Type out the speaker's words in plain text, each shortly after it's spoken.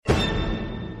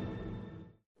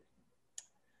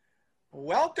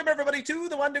Welcome, everybody, to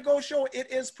the One to Go Show.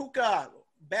 It is Puka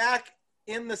back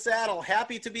in the saddle.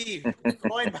 Happy to be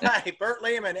joined by Bert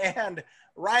Lehman and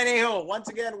Ryan Aho. Once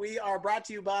again, we are brought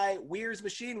to you by Weir's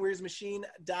Machine,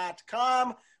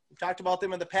 weir'smachine.com. We've talked about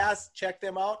them in the past. Check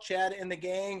them out. Chad and the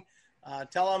gang.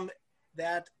 Tell them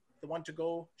that the One to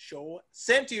Go Show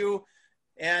sent you.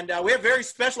 And we have a very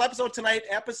special episode tonight,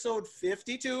 episode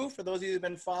 52, for those of you who've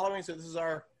been following. So this is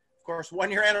our, of course,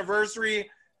 one-year anniversary.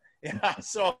 Yeah,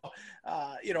 so,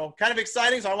 kind of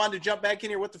exciting. So I wanted to jump back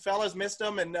in here with the fellas, missed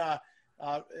them, and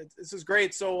this is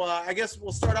great. So I guess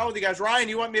we'll start out with you guys. Ryan,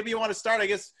 you want to start, I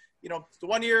guess, the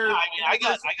 1 year. I mean, I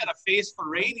got a face for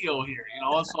radio here,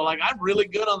 so like I'm really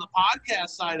good on the podcast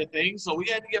side of things. So we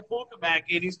had to get Puka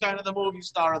back in. He's kind of the movie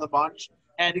star of the bunch.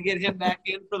 Had to get him back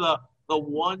in for the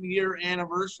 1 year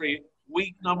anniversary,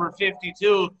 week number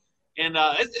 52. And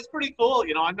it's pretty cool.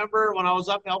 I remember when I was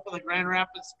up helping the Grand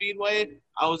Rapids Speedway,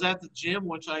 I was at the gym,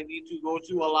 which I need to go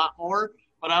to a lot more.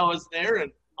 But I was there,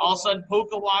 and all of a sudden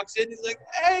Puka walks in. He's like,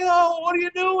 "Hey, what are you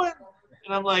doing?"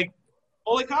 And I'm like,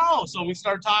 "Holy cow." So we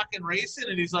start talking racing,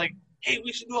 and he's like, "Hey,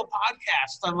 we should do a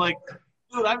podcast." I'm like,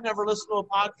 "Dude, I've never listened to a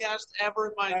podcast ever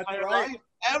in my entire life.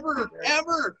 Ever.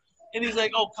 And he's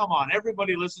like, "Oh, come on.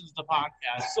 Everybody listens to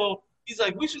podcasts." So he's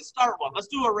like, "We should start one. Let's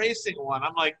do a racing one."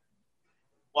 I'm like,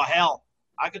 well, hell,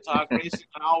 I could talk racing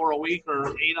an hour a week or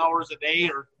 8 hours a day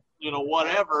or,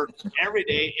 whatever, every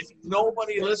day. If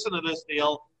nobody listened to this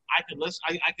deal, I could listen.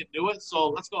 I could do it. So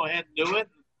let's go ahead and do it.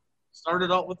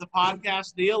 Started out with the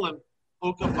podcast deal, and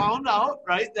Puka found out,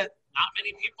 right, that not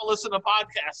many people listen to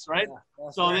podcasts, right? Yeah,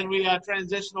 so right. Then we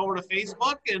transitioned over to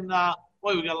Facebook, and,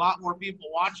 we got a lot more people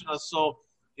watching us. So,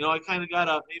 I kind of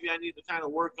maybe I need to kind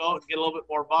of work out and get a little bit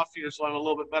more buff here so I'm a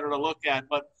little bit better to look at.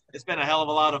 But it's been a hell of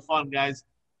a lot of fun, guys.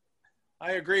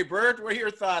 I agree. Bert, what are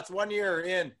your thoughts 1 year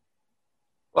in?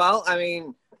 Well, I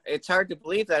mean, it's hard to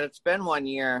believe that it's been 1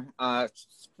 year.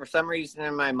 For some reason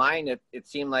in my mind, it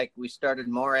seemed like we started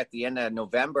more at the end of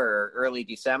November or early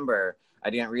December.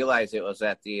 I didn't realize it was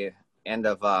at the end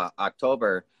of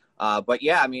October. But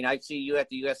yeah, I mean, I'd see you at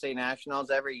the USA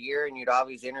Nationals every year, and you'd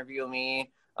always interview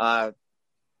me. And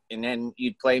then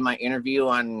you'd play my interview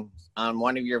on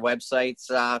one of your websites.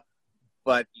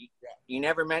 But you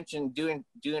never mentioned doing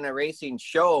a racing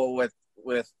show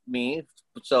with me.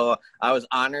 So I was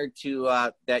honored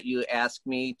to that you asked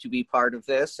me to be part of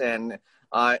this, and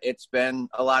it's been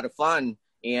a lot of fun.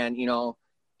 And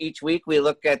each week we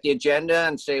look at the agenda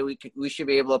and say we should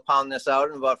be able to pound this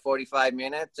out in about 45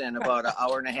 minutes, and about an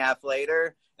hour and a half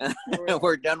later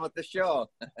we're done with the show.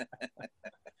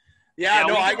 We got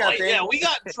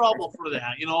in trouble for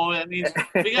that. I mean,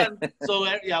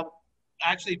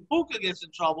 actually, Puka gets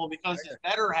in trouble because his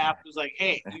better half was like,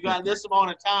 "Hey, you got this amount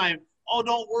of time. Oh,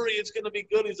 don't worry, it's going to be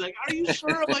good." He's like, "Are you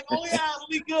sure?" I'm like, "Oh, yeah, it'll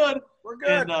be good. We're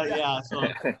good." And, so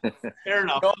fair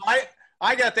enough.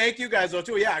 I got to thank you guys, though,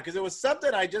 too. Yeah, because it was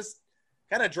something I just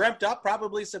kind of dreamt up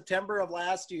probably September of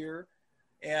last year.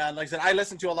 And like I said, I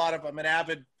listen to a lot of – I'm an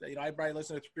avid – I probably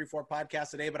listen to 3 or 4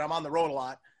 podcasts a day, but I'm on the road a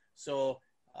lot. So,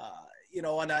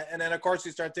 and then, of course,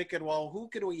 you start thinking, well, who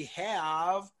could we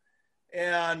have?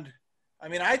 And – I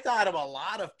mean, I thought of a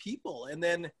lot of people. And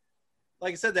then,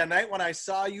 like I said, that night when I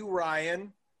saw you,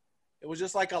 Ryan, it was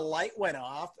just like a light went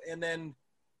off. And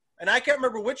I can't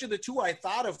remember which of the two I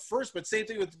thought of first, but same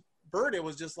thing with Bert. It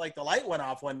was just like the light went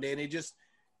off one day, and he just,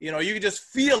 you could just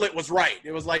feel it was right.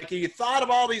 It was like you thought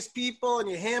of all these people and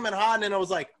you him and ha, and then it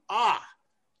was like,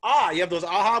 you have those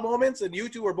aha moments, and you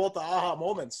two were both the aha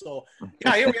moments. So,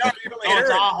 yeah, here we are.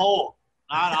 It's aha.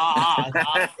 Not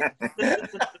aha.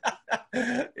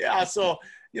 Yeah, so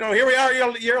here we are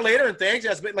a year later, and thanks.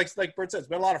 Yeah, it's been like Bert said, it's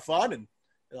been a lot of fun, and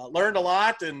learned a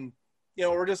lot, and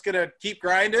we're just gonna keep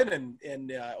grinding,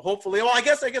 and hopefully. Well, I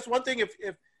guess one thing,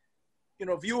 if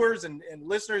viewers and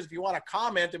listeners, if you want to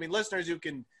comment, I mean, listeners, you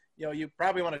can you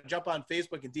probably want to jump on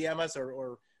Facebook and DM us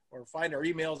or find our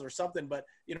emails or something, but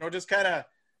just kind of.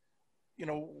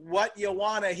 What you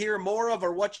want to hear more of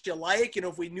or what you like.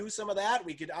 If we knew some of that,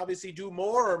 we could obviously do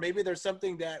more, or maybe there's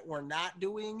something that we're not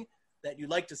doing that you'd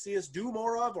like to see us do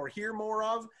more of or hear more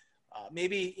of.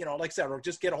 Maybe, like I said, or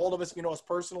just get a hold of us, us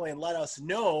personally and let us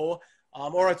know.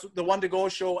 Or it's the One to Go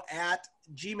Show at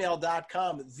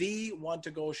gmail.com, the One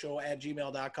to Go Show at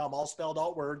gmail.com, all spelled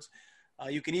out words.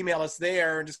 You can email us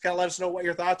there and just kind of let us know what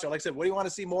your thoughts are. Like I said, what do you want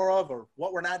to see more of, or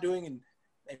what we're not doing and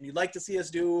you'd like to see us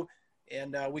do.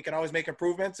 And we can always make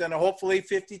improvements. And hopefully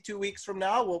 52 weeks from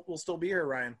now, we'll still be here,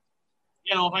 Ryan.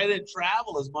 If I didn't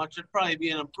travel as much, it'd probably be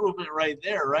an improvement right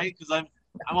there, right? Because I'm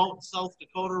out in South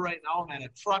Dakota right now. I'm at a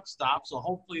truck stop, so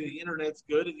hopefully the internet's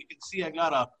good. And you can see I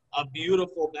got a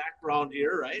beautiful background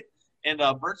here, right? And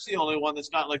Bert's the only one that's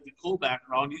got like the cool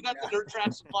background. You got the Dirt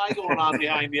Track Supply going on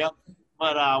behind you.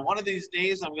 But one of these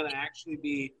days I'm going to actually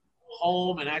be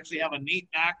home and actually have a neat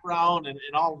background and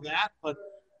all of that. But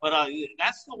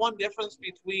that's the one difference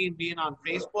between being on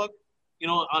Facebook,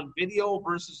 on video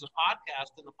versus a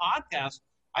podcast. In the podcast,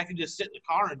 I can just sit in the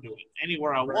car and do it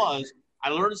anywhere I was. I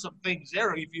learned some things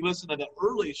there. If you listen to the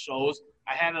early shows,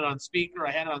 I had it on speaker.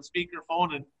 I had it on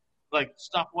speakerphone, and like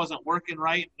stuff wasn't working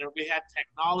right. We had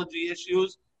technology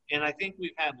issues, and I think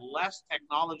we've had less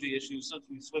technology issues since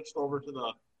we switched over to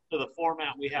the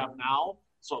format we have now.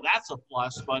 So that's a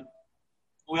plus. But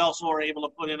we also are able to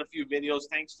put in a few videos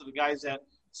thanks to the guys at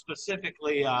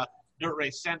specifically Dirt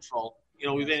Race Central.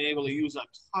 We've been able to use a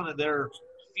ton of their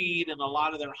feed and a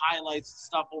lot of their highlights and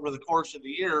stuff over the course of the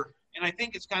year. And I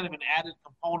think it's kind of an added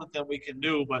component that we can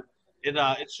do, but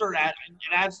it sure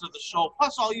adds to the show.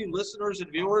 Plus, all you listeners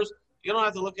and viewers, you don't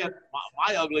have to look at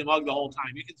my ugly mug the whole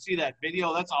time. You can see that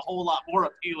video. That's a whole lot more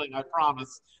appealing, I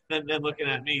promise, than looking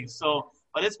at me. So,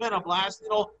 but it's been a blast.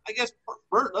 I guess,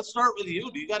 Bert, let's start with you.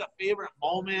 Do you got a favorite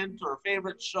moment or a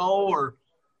favorite show or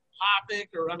topic?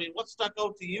 Or, what stuck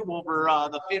out to you over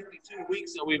the 52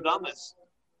 weeks that we've done this?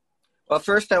 Well,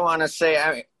 first I want to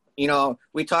say,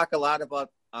 we talk a lot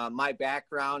about my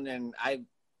background, and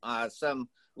some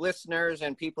listeners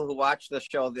and people who watch the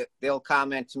show, that they'll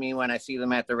comment to me when I see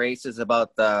them at the races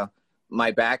about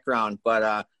my background.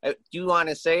 But I do want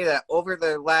to say that over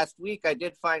the last week, I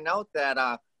did find out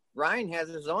that Ryan has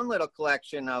his own little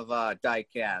collection of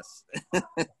die-casts.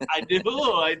 I do.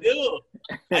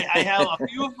 I have a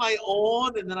few of my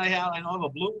own, and then I have a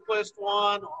Bloomquist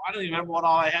one. I don't even remember what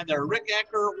all I had there. Rick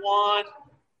Eckert one,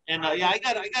 and I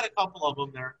got a couple of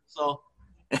them there. So,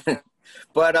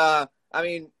 but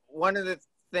one of the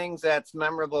things that's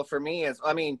memorable for me is,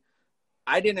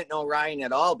 I didn't know Ryan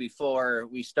at all before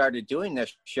we started doing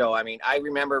this show. I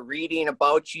remember reading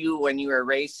about you when you were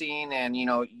racing and,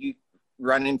 you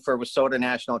running for WISSOTA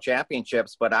National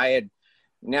Championships, but I had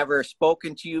never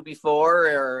spoken to you before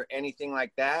or anything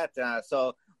like that.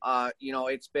 So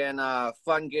it's been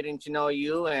fun getting to know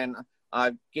you and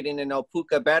getting to know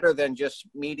Puka better than just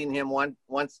meeting him one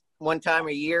time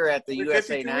a year at the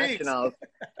USA Nationals.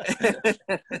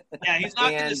 Yeah, he's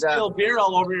not going to spill beer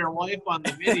all over your wife on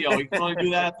the video. He can only do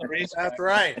that at the race. That's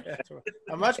right.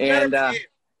 A much better team.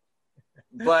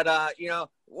 But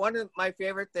one of my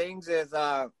favorite things is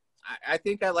I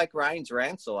think I like Ryan's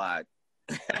rants a lot.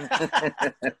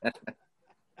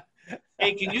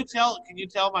 Hey, can you tell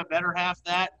my better half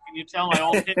that? Can you tell my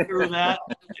old pit crew that?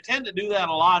 I tend to do that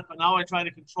a lot, but now I try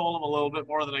to control them a little bit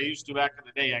more than I used to back in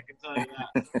the day. I can tell you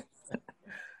that.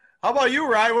 How about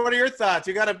you, Ryan? What are your thoughts?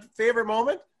 You got a favorite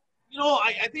moment?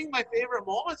 I think my favorite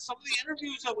moments, some of the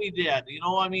interviews that we did. We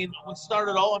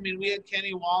started out, we had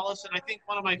Kenny Wallace, and I think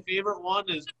one of my favorite one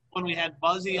is when we had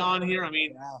Buzzy on here. And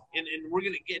we're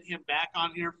going to get him back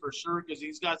on here for sure because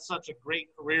he's got such a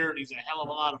great career and he's a hell of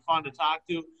a lot of fun to talk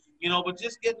to. But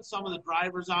just getting some of the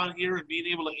drivers on here and being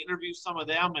able to interview some of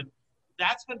them, and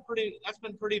that's been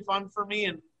pretty fun for me.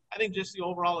 And I think just the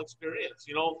overall experience,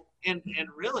 and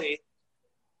really,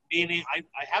 I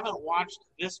haven't watched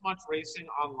this much racing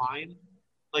online.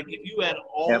 Like if you had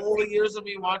all the years of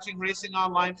me watching racing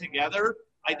online together,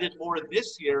 I did more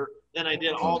this year than I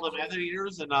did all the other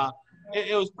years, and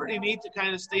it was pretty neat to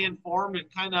kind of stay informed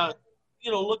and kind of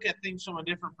look at things from a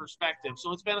different perspective.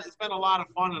 So it's been a lot of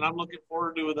fun, and I'm looking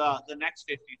forward to the next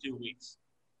 52 weeks.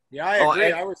 Yeah, I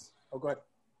agree. Go ahead.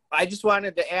 I just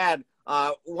wanted to add,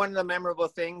 one of the memorable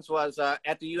things was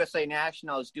at the USA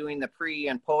Nationals doing the pre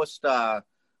and post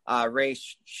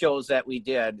race shows that we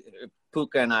did,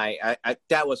 Puka and I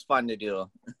that was fun to do.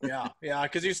 Yeah,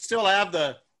 because you still have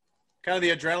the kind of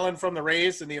the adrenaline from the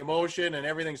race and the emotion and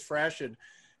everything's fresh and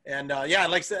like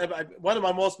I said, one of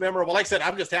my most memorable. Like I said,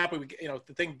 I'm just happy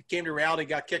the thing came to reality,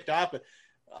 got kicked off. But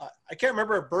I can't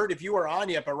remember, Bert, if you were on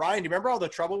yet. But Ryan, do you remember all the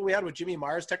trouble we had with Jimmy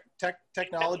Meyer's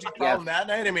technology problem that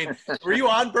night? Were you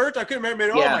on, Bert? I couldn't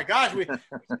remember. Oh my gosh, we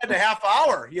spent a half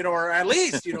hour, or at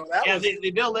least, that was. They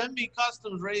build MB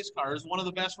Customs race cars, one of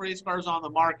the best race cars on the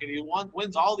market. He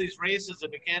wins all these races,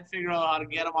 and we can't figure out how to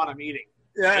get him on a meeting.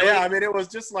 Yeah. It was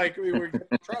just like we were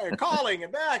trying, calling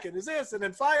and back, and is this, and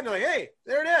then finally, hey,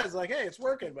 there it is. Like, hey, it's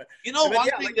working. But the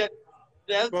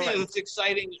other thing that's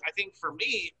exciting, I think, for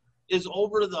me is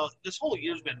this whole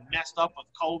year's been messed up with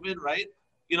COVID, right?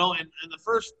 In the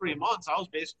first 3 months, I was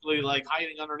basically like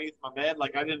hiding underneath my bed,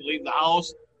 like I didn't leave the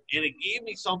house, and it gave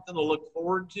me something to look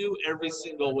forward to every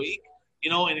single week,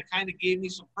 and it kind of gave me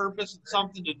some purpose and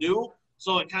something to do.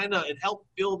 So it helped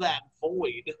fill that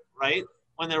void, right?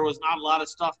 When there was not a lot of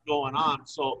stuff going on.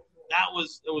 So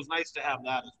it was nice to have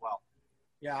that as well.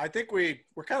 Yeah, I think we're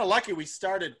kind of lucky we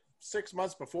started 6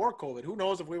 months before COVID. Who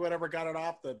knows if we would ever got it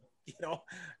off the,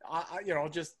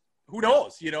 just who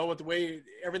knows, with the way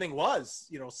everything was,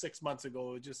 6 months ago.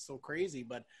 It was just so crazy.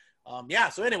 But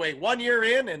so anyway, 1 year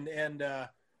in and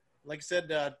like I said,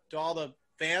 to all the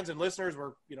fans and listeners,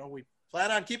 we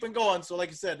plan on keeping going. So like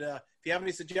I said, if you have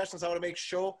any suggestions how to make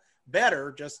show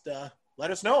better, just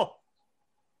let us know.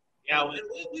 Yeah,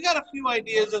 we got a few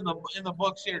ideas in the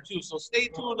books here too. So stay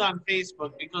tuned on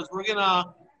Facebook because we're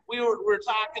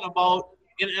talking about,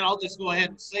 and I'll just go ahead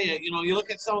and say it. You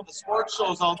look at some of the sports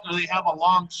shows out there; they have a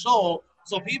long show,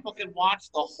 so people can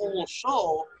watch the whole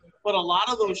show. But a lot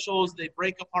of those shows they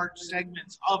break apart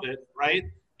segments of it, right?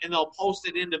 And they'll post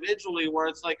it individually, where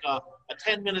it's like a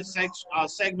 10-minute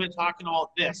segment talking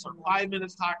about this, or 5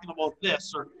 minutes talking about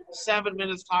this, or 7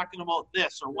 minutes talking about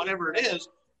this, or whatever it is.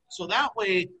 So that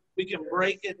way we can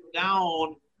break it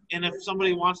down. And if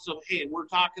somebody wants to, hey, we're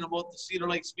talking about the Cedar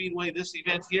Lake Speedway, this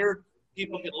event here,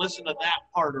 people can listen to that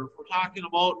part. Or if we're talking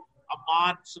about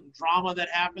some drama that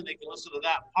happened, they can listen to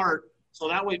that part. So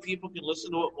that way people can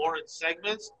listen to it more in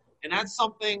segments. And that's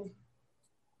something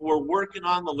we're working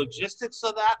on the logistics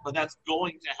of that, but that's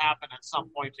going to happen at some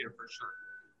point here for sure.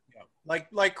 Yeah.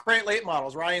 Like Crate Late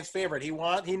Models, Ryan's favorite. He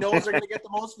knows they're going to get the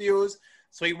most views,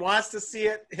 so he wants to see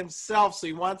it himself. So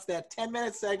he wants that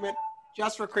 10-minute segment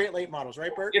just for Crate Late Models,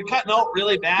 right, Bert? You're cutting out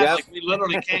really bad. Yep. Like we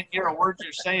literally can't hear a word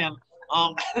you're saying.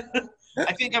 I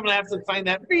think I'm going to have to find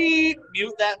that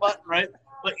mute that button, right?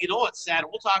 But you know what's sad?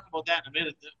 We'll talk about that in a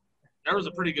minute. There was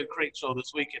a pretty good crate show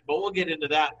this weekend, but we'll get into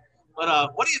that.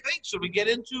 But what do you think? Should we get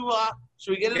into the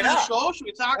show? Should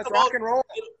we talk about rock and roll?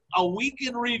 A week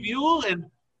in review and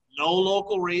no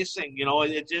local racing?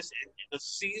 The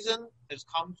season has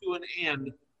come to an end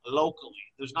locally.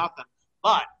 There's nothing.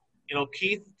 But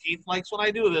Keith likes when I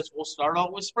do this. We'll start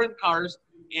out with sprint cars,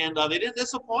 and they didn't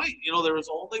disappoint. There was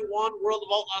only one World of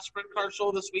Outlaw sprint car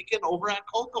show this weekend over at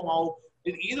Kokomo.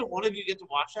 Did either one of you get to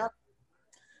watch that?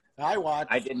 I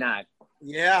watched. I did not.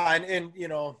 Yeah, and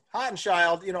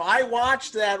Hottenchild, I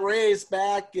watched that race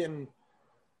back in,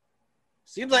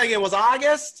 seems like it was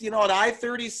August, at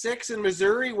I-36 in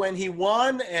Missouri when he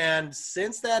won. And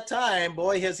since that time,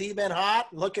 boy, has he been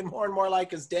hot, looking more and more like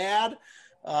his dad.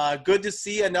 Good to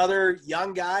see another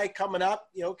young guy coming up,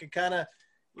 can kind of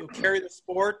carry the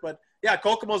sport. But, yeah,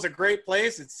 Kokomo's a great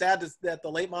place. It's sad that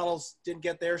the late models didn't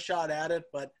get their shot at it.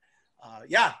 But,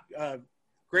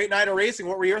 great night of racing.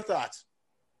 What were your thoughts?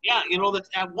 Yeah, that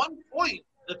at one point,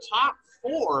 the top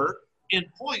four in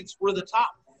points were the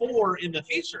top four in the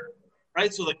feature,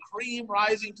 right? So the cream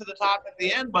rising to the top at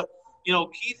the end. But,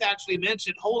 Keith actually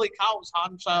mentioned, holy cow, was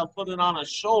Hottenchild putting on a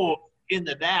show in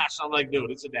the dash. I'm like,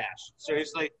 dude, it's a dash.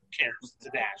 Seriously, who cares? It's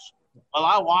a dash. Well,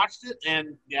 I watched it,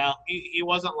 and, yeah, he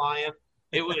wasn't lying.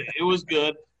 It was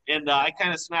good. And I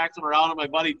kind of smacked him around, and my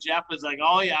buddy Jeff was like,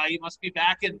 "Oh yeah, he must be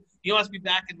back in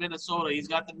Minnesota. He's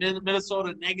got the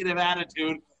Minnesota negative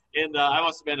attitude." And I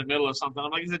must have been in the middle of something. I'm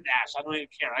like, "It's a dash. I don't even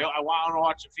care. I want to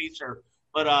watch a feature."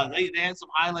 But they had some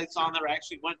highlights on there. I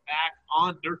actually went back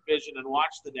on Dirt Vision and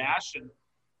watched the dash,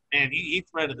 and he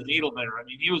threaded the needle there. I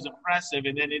mean, he was impressive,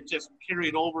 and then it just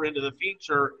carried over into the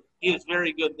feature. He was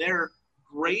very good there.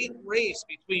 Great race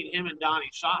between him and Donnie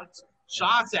Schatz.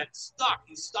 Schatz stuck.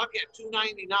 He's stuck at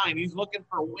 299. He's looking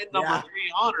for win number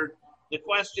 300. The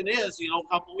question is, a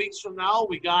couple weeks from now,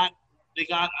 they got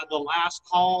the last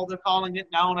call, they're calling it,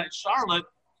 down at Charlotte.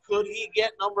 Could he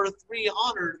get number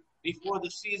 300 before the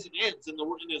season ends in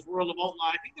his World of Outlaw?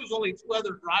 I think there's only two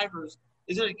other drivers.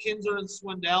 Isn't it Kinzer and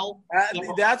Swindell?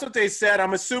 That's what they said.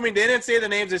 I'm assuming they didn't say the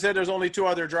names. They said there's only two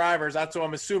other drivers. That's what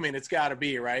I'm assuming it's got to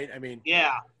be, right? I mean,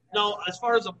 yeah. No, as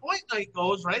far as the point night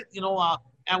goes, right?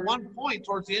 At one point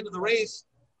towards the end of the race,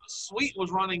 Sweet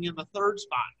was running in the third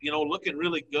spot. Looking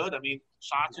really good. I mean,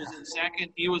 Schatz was in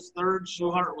second. He was third.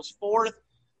 Schuhart was fourth.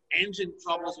 Engine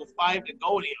troubles with 5 to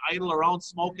go. And he idled around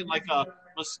smoking like a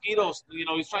mosquito.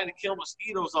 He's trying to kill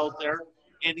mosquitoes out there.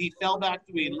 And he fell back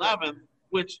to 11th,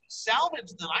 which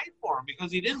salvaged the night for him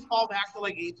because he didn't fall back to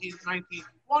like 18th, 19th,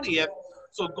 20th.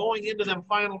 So going into them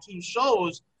final two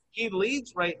shows, he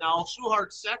leads right now.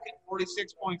 Schuhart second,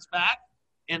 46 points back.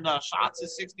 And Schatz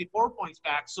is 64 points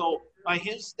back. So by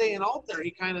him staying out there,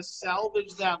 he kind of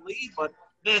salvaged that lead. But,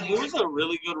 man, it was a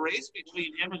really good race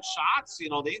between him and Schatz.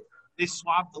 They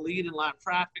swapped the lead in lap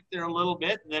traffic there a little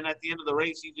bit. And then at the end of the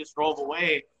race, he just drove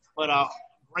away. But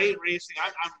great racing.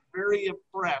 I'm very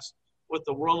impressed with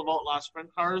the World of Outlaw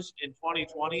sprint cars in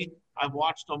 2020. I've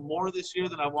watched them more this year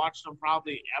than I've watched them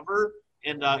probably ever.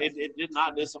 And it did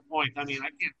not disappoint. I mean, I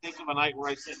can't think of a night where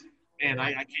I said – and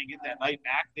I can't get that night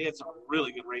back. They had some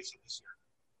really good racing this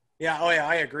Yeah, oh yeah,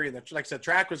 I agree. That, like I said,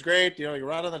 track was great. You know, you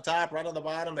run on the top, run on the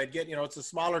bottom. They'd get, you know, it's a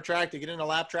smaller track. They get into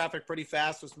lap traffic pretty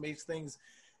fast, which makes things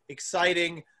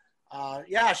exciting.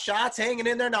 Yeah, Shots hanging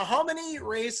in there. Now, how many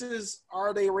races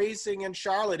are they racing in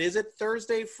Charlotte? Is it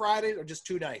Thursday, Friday, or just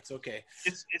 2 nights? Okay.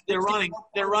 They're running.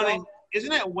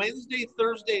 Isn't it Wednesday,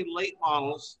 Thursday late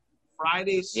models,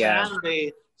 Friday,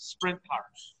 Saturday sprint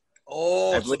cars?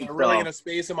 Oh, so they're really going to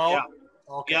space them out? Yeah.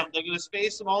 Okay. Yeah, they're going to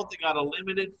space them out. They got a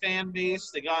limited fan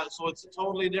base. So it's a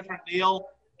totally different deal.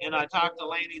 And I talked to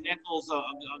Laney Nichols, a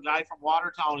guy from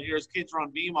Watertown here. His kids run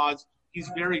B-Mods.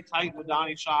 He's very tight with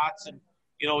Donnie Schatz. And,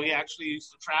 you know, he actually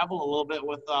used to travel a little bit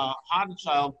with Honda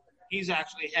Child. He's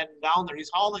actually heading down there.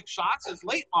 He's hauling Schatz's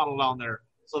late model down there.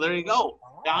 So there you go.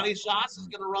 Donnie Schatz is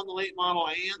going to run the late model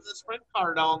and the sprint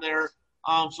car down there.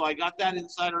 So I got that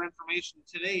insider information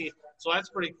today. So that's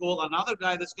pretty cool. Another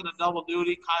guy that's going to double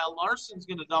duty, Kyle Larson's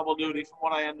going to double duty from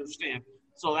what I understand.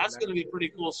 So that's going to be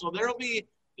pretty cool. So it'll be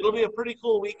a pretty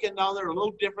cool weekend down there, a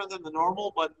little different than the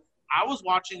normal, but I was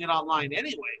watching it online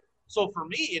anyway. So for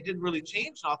me, it didn't really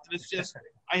change nothing. It's just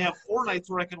I have 4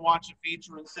 nights where I can watch a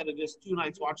feature instead of just 2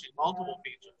 nights watching multiple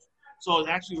features. So it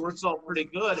actually works out pretty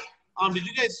good. Did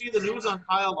you guys see the news on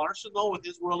Kyle Larson, though, with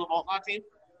his World of Outlaw team?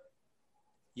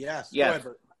 Yes.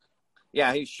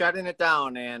 Yeah, he's shutting it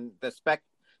down, and the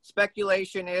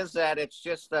speculation is that it's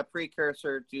just a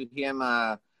precursor to him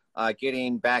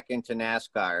getting back into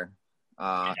NASCAR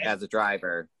as a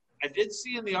driver. I did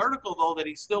see in the article, though, that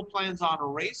he still plans on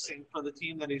racing for the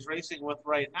team that he's racing with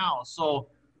right now. So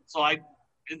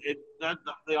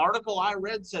the article I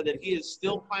read said that he is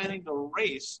still planning to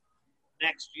race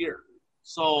next year.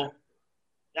 So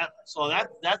that's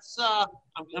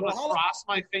I'm going to cross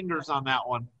my fingers on that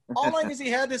one. How long has he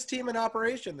had this team in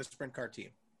operation, the sprint car team?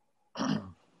 That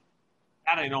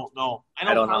I don't know.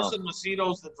 I know Carson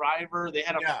Macedo's the driver. They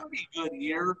had a pretty good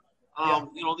year. You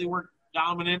know, they weren't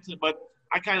dominant, but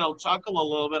I kind of chuckle a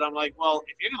little bit. I'm like, well,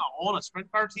 if you're going to own a sprint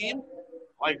car team,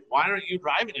 like, why aren't you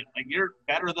driving it? Like, you're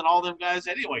better than all them guys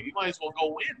anyway. You might as well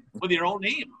go win with your own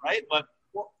name, right? But,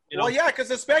 you know. Well, yeah, because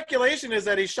the speculation is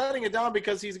that he's shutting it down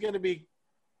because he's going to be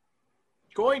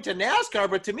going to NASCAR.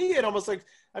 But to me, it almost like,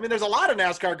 I mean, there's a lot of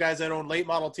NASCAR guys that own late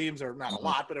model teams, or not a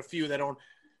lot, but a few that own.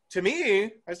 To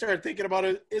me, I started thinking about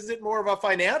it. Is it more of a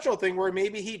financial thing where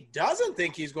maybe he doesn't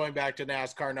think he's going back to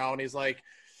NASCAR now? And he's like,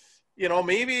 you know,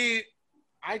 maybe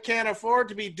I can't afford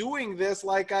to be doing this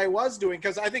like I was doing.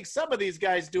 Because I think some of these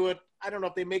guys do it. I don't know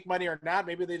if they make money or not.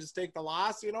 Maybe they just take the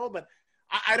loss, you know, but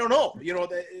I don't know. You know,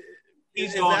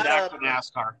 he's going back to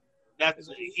NASCAR.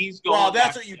 He's going. Well,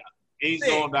 that's what you. He's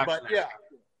going back. But to NASCAR.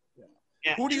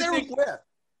 Yeah. Who do you think with?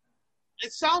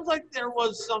 It sounds like there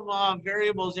was some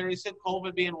variables there. He said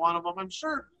COVID being one of them. I'm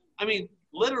sure. I mean,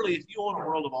 literally, if you own a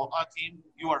World of Outlaw team,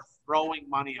 you are throwing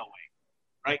money away,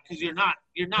 right? Because you're not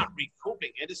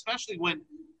recouping it, especially when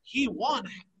he won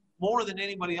more than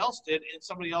anybody else did in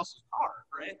somebody else's car,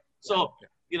 right? So,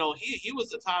 you know, he was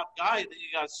the top guy. Then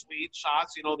you got Sweet,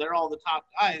 Shots. You know, they're all the top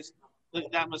guys.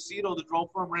 That Macedo that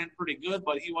drove for him ran pretty good,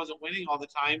 but he wasn't winning all the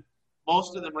time.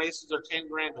 Most of them races are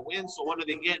 $10,000 to win. So what do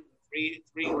they get?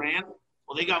 $3,000.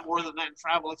 Well, they got more than that in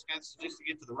travel expenses just to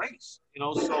get to the race, you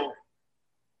know. So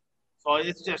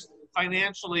it's just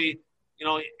financially, you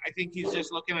know, I think he's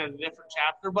just looking at a different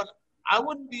chapter. But I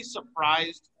wouldn't be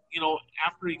surprised, you know,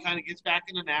 after he kind of gets back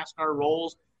into NASCAR,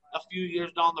 rolls a few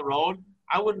years down the road.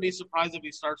 I wouldn't be surprised if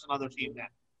he starts another team then.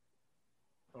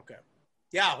 Okay.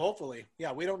 Yeah, hopefully.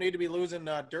 Yeah, we don't need to be losing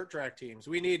dirt track teams.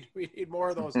 We need more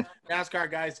of those NASCAR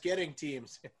guys getting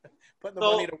teams, putting the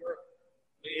money to work.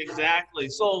 Exactly.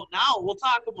 So now we'll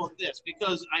talk about this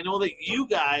because I know that you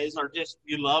guys are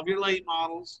you love your late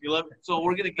models. So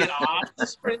we're going to get off the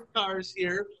sprint cars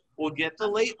here. We'll get to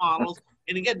late models.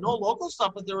 And again, no local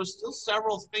stuff, but there was still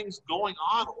several things going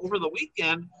on over the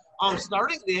weekend.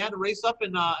 Starting, they had a race up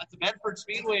in at the Bedford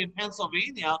Speedway in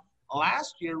Pennsylvania.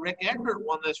 Last year, Rick Eckert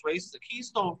won this race, the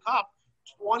Keystone Cup,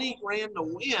 $20,000 to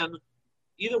win.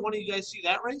 Either one of you guys see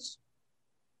that race?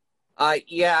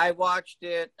 Yeah, I watched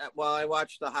it. Well, I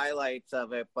watched the highlights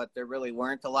of it, but there really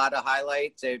weren't a lot of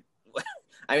highlights.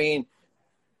 I mean,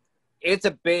 it's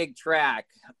a big track,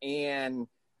 and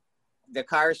the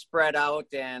cars spread out,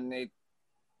 and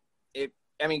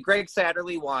I mean, Greg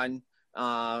Satterley won,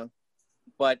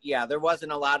 but yeah, there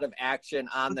wasn't a lot of action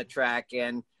on the track,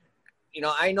 and you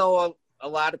know, I know a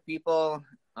lot of people.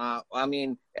 I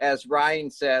mean, as Ryan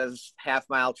says,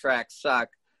 half-mile tracks suck.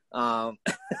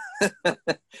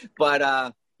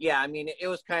 But yeah, I mean, it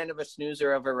was kind of a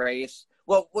snoozer of a race.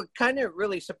 Well, what kind of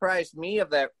really surprised me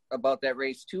about that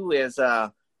race too is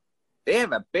they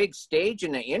have a big stage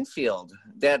in the infield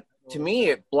that to me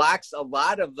it blocks a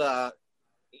lot of the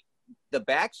the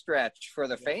backstretch for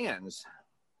the fans.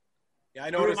 Yeah, I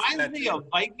It noticed reminds that me too. of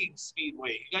Viking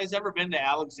Speedway. You guys ever been to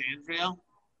Alexandria?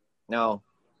 No.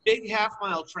 Big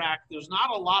half-mile track. There's not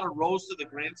a lot of rows to the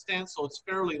grandstand, so it's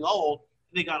fairly low.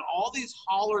 And they got all these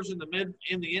haulers in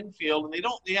the infield, and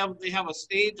they have a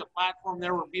stage, a platform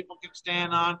there where people can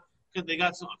stand on because they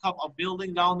got a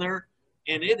building down there,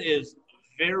 and it is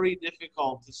very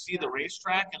difficult to see the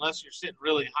racetrack unless you're sitting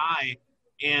really high.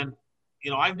 And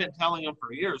I've been telling them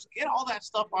for years, get all that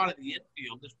stuff out of the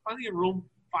infield. There's plenty of room.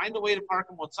 Find a way to park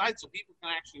them outside so people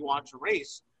can actually watch a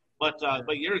race. But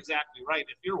you're exactly right.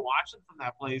 If you're watching from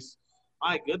that place,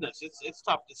 my goodness, it's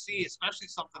tough to see, especially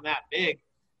something that big.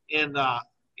 And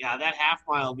that half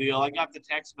mile deal. I got the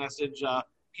text message.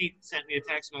 Pete sent me a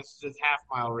text message that says half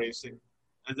mile racing,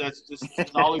 and that's just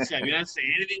all he said. He didn't say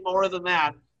anything more than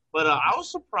that. But I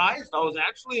was surprised. I was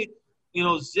actually,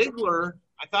 Ziegler.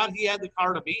 I thought he had the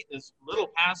car to beat. As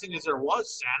little passing as there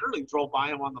was, Satterley drove by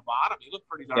him on the bottom. He looked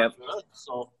pretty darn good.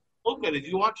 So, okay, did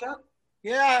you watch that?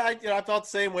 Yeah, I felt the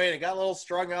same way. It got a little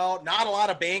strung out. Not a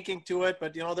lot of banking to it,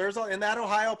 but there's in that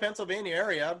Ohio, Pennsylvania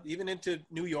area, even into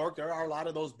New York, there are a lot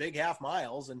of those big half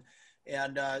miles. And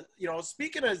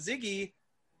speaking of Ziggy,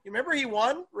 you remember he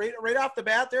won right off the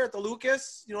bat there at the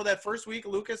Lucas. That first week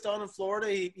of Lucas down in Florida,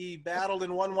 he battled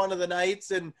and won one of the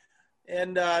nights, and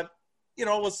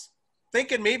was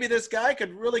thinking maybe this guy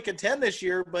could really contend this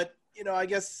year, but I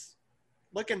guess.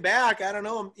 Looking back, I don't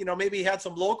know, maybe he had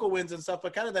some local wins and stuff,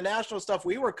 but kind of the national stuff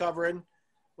we were covering,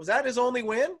 was that his only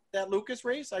win, that Lucas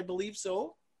race? I believe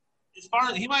so. As far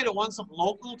as he might have won some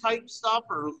local type stuff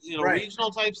or, Right.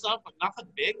 regional type stuff, but nothing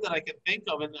big that I can think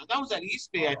of. And that was at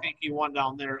East Bay, I think he won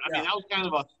down there. I mean, that was kind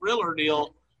of a thriller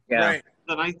deal. Yeah. Right.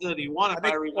 The night that he won, if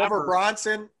I remember. Over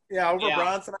Bronson. Yeah, over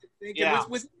Bronson, I think. Yeah.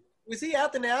 Was he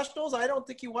at the Nationals? I don't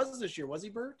think he was this year. Was he,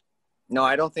 Bert? No,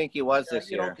 I don't think he was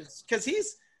this year. Because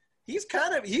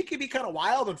he could be kind of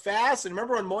wild and fast. And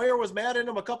remember when Moyer was mad at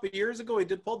him a couple of years ago? He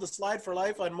pull the slide for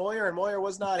life on Moyer, and Moyer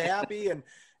was not happy.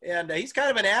 and he's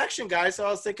kind of an action guy. So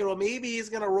I was thinking, well, maybe he's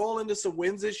going to roll into some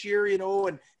wins this year,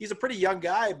 and he's a pretty young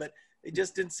guy, but it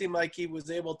just didn't seem like he was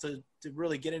able to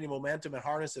really get any momentum and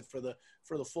harness it for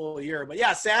the full year. But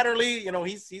yeah, Satterley,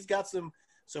 he's got some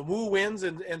woo wins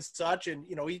and such. And,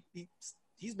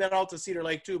 he's been out to Cedar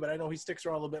Lake too, but I know he sticks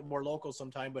around a little bit more local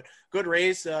sometime. But good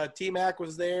race. T-Mac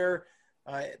was there.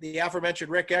 The aforementioned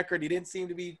Rick Eckert, he didn't seem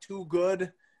to be too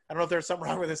good. I don't know if there's something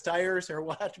wrong with his tires or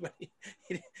what, but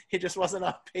he just wasn't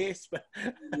on pace. But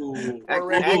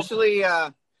actually,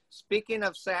 speaking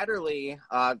of Satterley,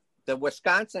 the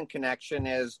Wisconsin connection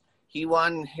is he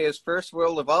won his first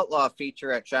World of Outlaw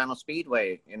feature at Shawano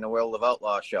Speedway in the World of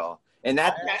Outlaw show. And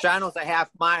that Shawano's a half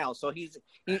mile, so he's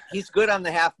good on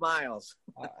the half miles.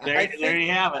 There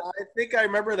you have it. I think I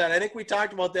remember that. I think we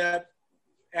talked about that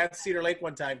at Cedar Lake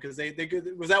one time because they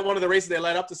was that one of the races they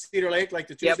led up to Cedar Lake like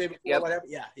the Tuesday before, whatever.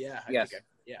 Yeah. Yes.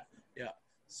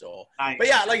 So, nice. But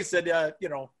yeah, like I said, it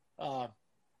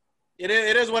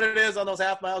is what it is on those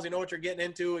half miles. You know what you're getting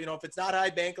into. If it's not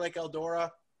high bank like Eldora,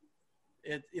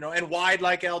 and wide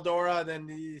like Eldora, then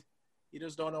you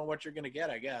just don't know what you're going to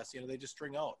get. I guess they just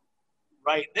string out.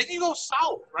 Right. Then you go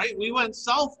south, right? We went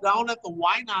south down at the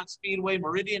Wynot Speedway,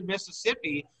 Meridian,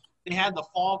 Mississippi. They had the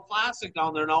Fall Classic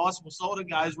down there. Now us Minnesota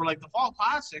guys were like, the Fall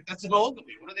Classic? That's in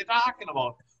Ogilvie. What are they talking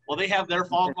about? Well, they have their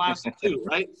Fall Classic too,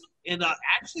 right? And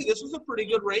actually, this was a pretty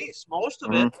good race. Most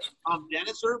of it,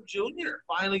 Dennis Erb Jr.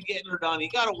 finally getting her done. He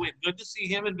got a win. Good to see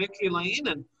him and Victory Lane.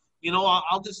 And,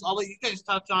 I'll let you guys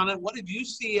touch on it. What did you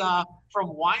see from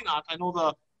Wynot? I know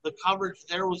the coverage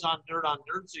there was on Dirt,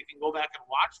 so you can go back and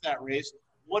watch that race.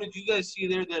 What did you guys see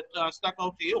there that stuck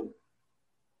out to you?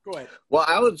 Go ahead. Well,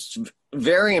 I was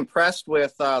very impressed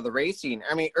with the racing.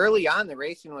 I mean, early on, the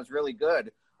racing was really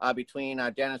good between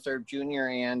Dennis Erb Jr.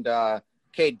 and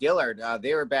Cade Dillard.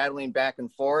 They were battling back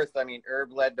and forth. I mean,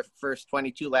 Erb led the first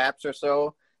 22 laps or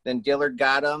so. Then Dillard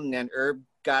got him. Then Erb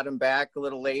got him back a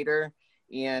little later.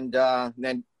 And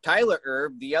then Tyler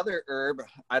Erb, the other Erb,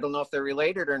 I don't know if they're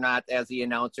related or not, as the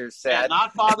announcer said. Yeah,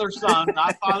 not father-son,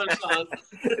 not father-son.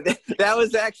 That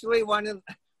was actually one of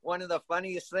the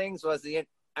funniest things was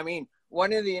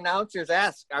one of the announcers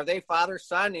asked, are they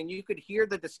father-son? And you could hear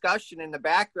the discussion in the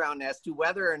background as to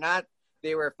whether or not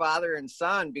they were father and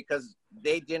son because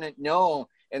they didn't know.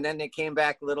 And then they came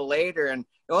back a little later and,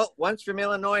 one's from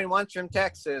Illinois and one's from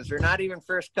Texas. They're not even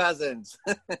first cousins.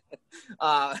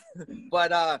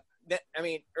 Tyler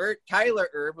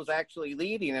Erb was actually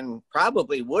leading and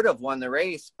probably would have won the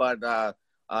race, but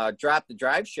dropped the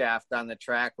drive shaft on the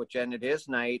track, which ended his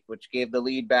night, which gave the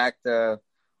lead back to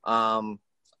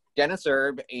Dennis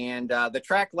Erb. And the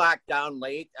track locked down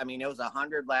late. I mean, it was a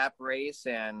 100-lap race,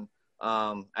 and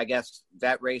I guess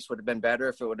that race would have been better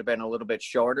if it would have been a little bit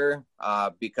shorter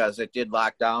because it did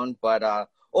lock down. But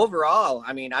overall,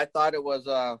 I mean, I thought it was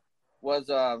a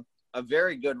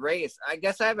very good race. I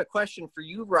guess I have a question for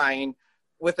you, Ryan.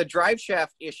 With a drive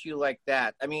shaft issue like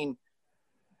that, I mean,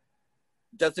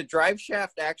 does the drive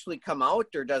shaft actually come out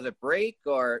or does it break?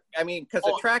 Or, I mean, because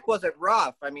the track wasn't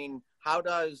rough. I mean, how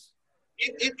does...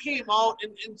 It came out,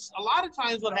 and a lot of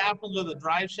times what happens with a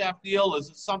drive shaft deal is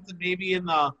it's something maybe in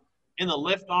the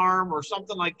lift arm or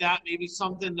something like that. Maybe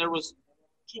something, there was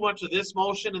too much of this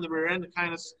motion in the rear end to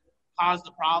kind of cause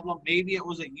the problem. Maybe it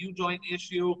was a U-joint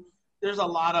issue. There's a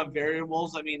lot of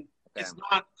variables. I mean, it's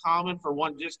not common for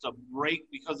one just to break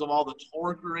because of all the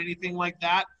torque or anything like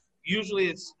that. Usually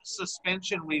it's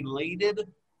suspension related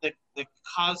that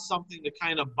cause something to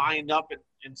kind of bind up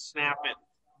and snap it.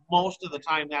 Most of the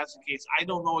time that's the case. I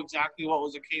don't know exactly what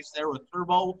was the case there with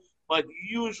turbo, but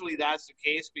usually that's the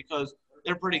case because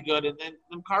they're pretty good. And then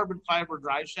them carbon fiber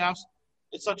drive shafts,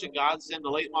 it's such a godsend to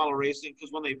late model racing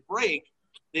because when they break,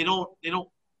 they don't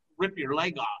rip your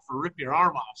leg off or rip your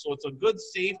arm off. So it's a good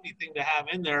safety thing to have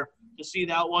in there. To see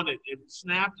that one, it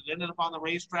snapped, it ended up on the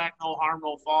racetrack, no harm,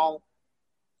 no fall.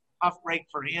 Tough break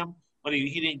for him, but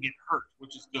he didn't get hurt,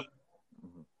 which is good.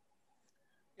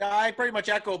 Yeah, I pretty much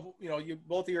echo,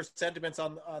 both of your sentiments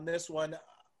on this one.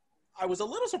 I was a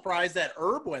little surprised that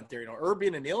Herb went there. Herb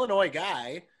being an Illinois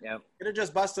guy, could have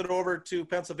just busted over to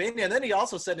Pennsylvania. And then he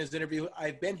also said in his interview,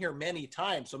 I've been here many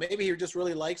times. So maybe he just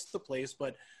really likes the place.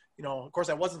 But, of course,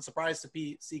 I wasn't surprised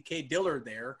to see Kay Dillard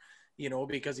there,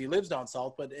 because he lives down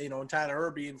south. But, and Tyler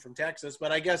Herb being from Texas.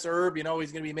 But I guess Herb, he's going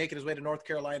to be making his way to North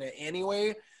Carolina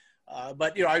anyway.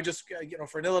 But, I just,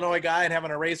 for an Illinois guy and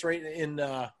having a race right in,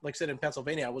 like I said, in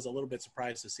Pennsylvania, I was a little bit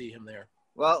surprised to see him there.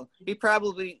 Well, he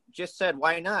probably just said,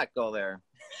 why not go there?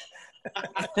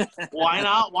 Why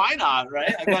not? Why not?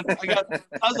 Right? I got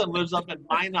a cousin lives up in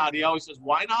Minot. He always says,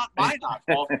 why not? Why not?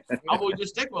 Well, how about we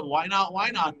just stick with why not? Why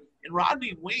not? And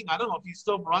Rodney Wing, I don't know if he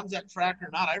still runs that track or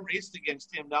not. I raced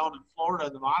against him down in Florida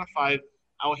in the modified.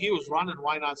 He was running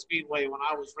Why Not Speedway when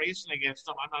I was racing against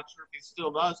him. I'm not sure if he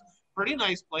still does. Pretty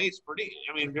nice place.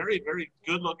 Very, very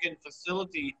good looking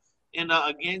facility. And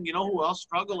again, you know who else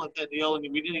struggled at that deal, and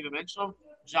we didn't even mention him?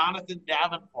 Jonathan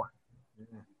Davenport.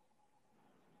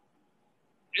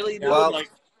 Really, dude,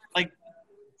 like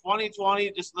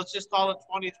 2020. Let's just call it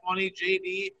 2020.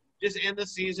 JD, just end the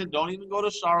season. Don't even go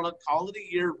to Charlotte. Call it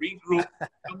a year. Regroup.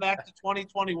 Come back to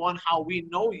 2021. How we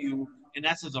know you, and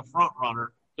that's as a front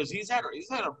runner because he's had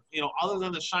a other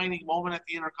than the shining moment at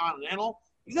the Intercontinental,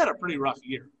 he's had a pretty rough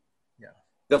year.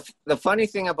 Yeah. The funny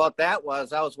thing about that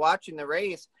was I was watching the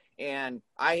race. And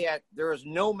there was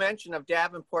no mention of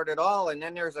Davenport at all. And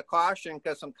then there's a caution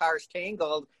because some cars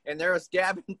tangled, and there was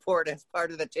Davenport as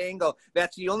part of the tangle.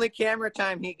 That's the only camera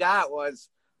time he got was,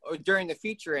 or during the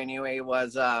feature anyway,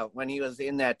 was when he was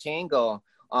in that tangle.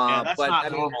 That's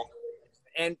not normal.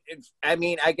 And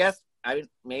I guess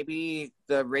maybe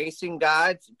the racing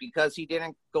gods, because he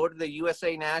didn't go to the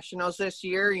USA Nationals this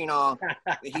year,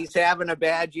 he's having a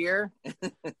bad year.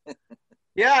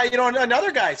 Yeah,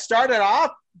 another guy started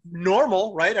off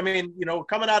normal, right? I mean,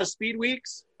 coming out of Speed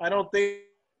Weeks, I don't think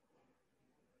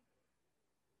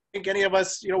any of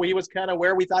us, he was kind of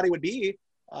where we thought he would be.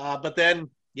 But then,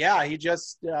 he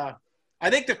just, I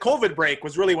think the COVID break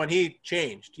was really when he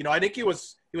changed. I think he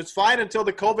was fine until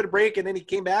the COVID break, and then he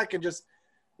came back and just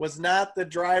was not the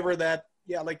driver that,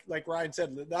 like Ryan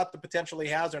said, not the potential he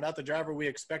has, or not the driver we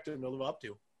expected him to live up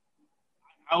to.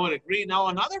 I would agree. Now,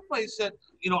 another place that,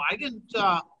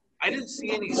 I didn't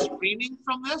see any screaming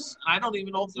from this, and I don't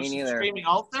even know if there's some screaming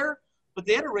out there, but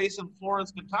they had a race in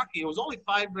Florence, Kentucky. It was only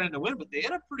 $5,000 to win, but they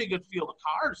had a pretty good field of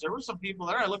cars. There were some people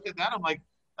there. I looked at that. I'm like,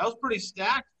 that was pretty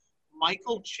stacked.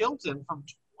 Michael Chilton from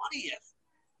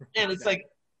 20th. And it's like,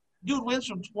 dude wins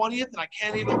from 20th, and I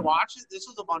can't even watch it. This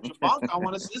is a bunch of bunk.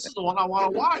 This is the one I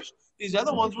want to watch. These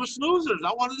other ones were snoozers.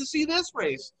 I wanted to see this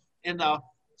race. And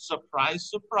surprise,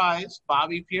 surprise,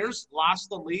 Bobby Pierce lost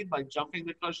the lead by jumping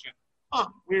the cushion. Huh,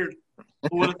 weird.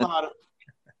 Who would have thought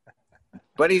it?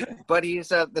 But he's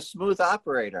the smooth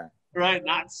operator. Right,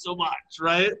 not so much,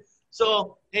 right?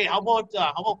 So, hey, how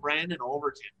about Brandon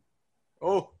Overton?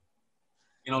 Oh,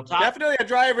 definitely a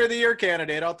driver of the year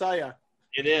candidate, I'll tell you.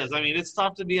 It is. I mean, it's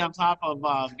tough to be on top of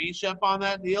Bishop on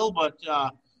that deal, but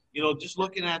just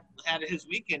looking at his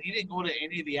weekend, he didn't go to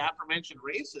any of the aforementioned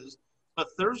races. But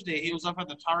Thursday, he was up at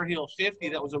the Tar Heel 50.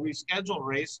 That was a rescheduled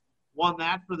race. Won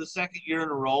that for the second year in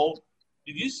a row.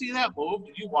 Did you see that move?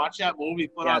 Did you watch that move? He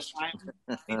put on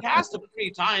time. He passed him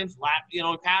 3 times.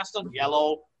 Passed him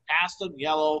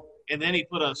yellow, and then he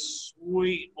put a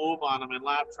sweet move on him in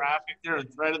lap traffic there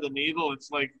and threaded the needle.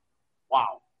 It's like,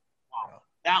 wow. wow.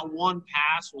 That one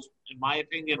pass was, in my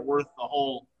opinion, worth the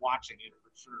whole watching it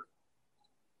for sure.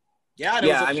 Yeah,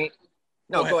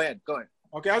 go ahead.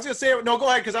 Okay, I was gonna say no. Go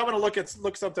ahead, because I want to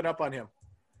look something up on him.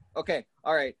 Okay,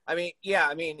 all right.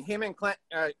 Him and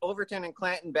Overton and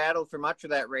Clanton battled for much of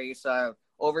that race.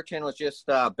 Overton was just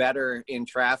better in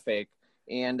traffic.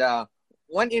 And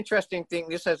one interesting thing,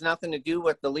 this has nothing to do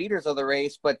with the leaders of the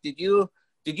race, but did you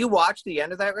watch the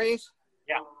end of that race?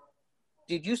 Yeah.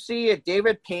 Did you see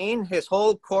David Payne? His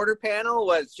whole quarter panel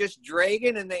was just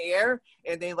dragging in the air,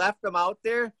 and they left him out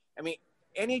there. I mean,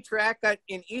 any track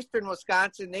in eastern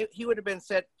Wisconsin, he would have been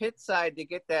set pit side to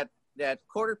get that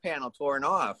quarter panel torn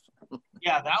off.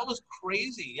 Yeah, that was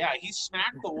crazy. Yeah, he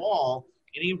smacked the wall,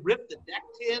 and he ripped the deck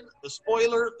tin, the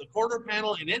spoiler, the quarter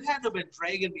panel, and it had to have been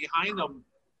dragging behind him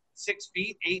 6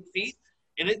 feet, 8 feet,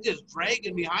 and it just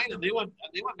dragging behind them. They went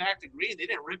back to green. They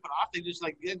didn't rip it off. They just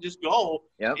just go.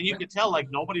 Yep. And you could tell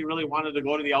nobody really wanted to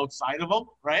go to the outside of them,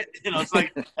 right? It's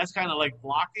like that's kind of like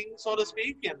blocking, so to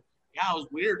speak. And yeah, it was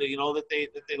weird, that they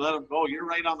let them go. You're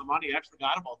right on the money. I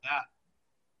forgot about that.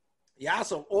 Yeah,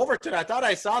 so Overton, I thought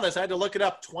I saw this. I had to look it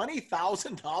up.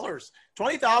 $20,000,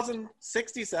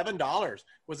 $20,067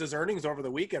 was his earnings over the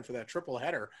weekend for that triple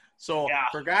header. So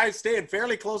for guys staying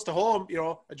fairly close to home,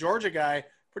 a Georgia guy,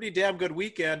 pretty damn good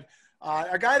weekend.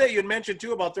 A guy that you had mentioned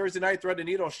too about Thursday night thread to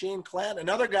needle, Shane Clanton,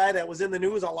 another guy that was in the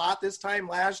news a lot this time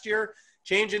last year,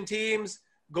 changing teams,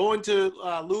 going to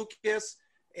Lucas.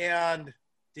 And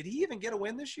did he even get a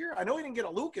win this year? I know he didn't get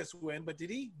a Lucas win, but did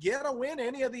he get a win?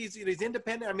 Any of these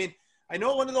independent? I mean, I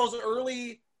know one of those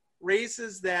early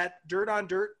races that Dirt on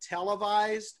Dirt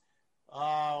televised,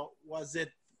 was it?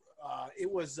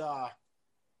 It was the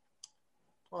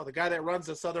guy that runs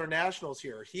the Southern Nationals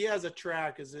here. He has a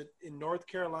track. Is it in North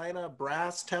Carolina,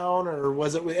 Brasstown, or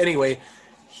was it? Anyway,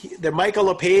 the Michael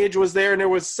LePage was there, and there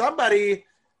was somebody.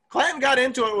 Clanton got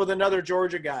into it with another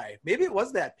Georgia guy. Maybe it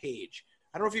was that Page.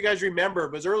 I don't know if you guys remember,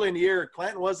 but it was early in the year.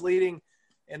 Clanton was leading,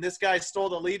 and this guy stole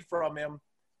the lead from him.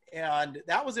 And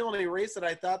that was the only race that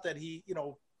I thought that he,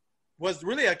 was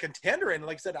really a contender in.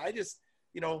 Like I said, I just,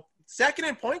 second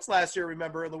in points last year,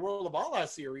 remember, in the World of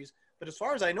Outlaws series. But as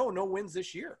far as I know, no wins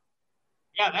this year.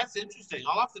 Yeah, that's interesting.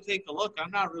 I'll have to take a look.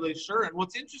 I'm not really sure. And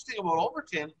what's interesting about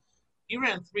Overton, he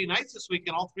ran 3 nights this week,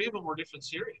 and all 3 of them were different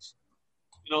series.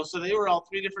 So they were all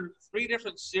three different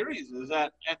series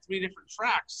at 3 different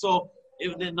tracks. So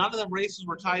none of them races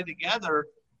were tied together.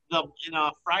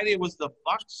 Friday was the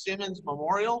Buck Simmons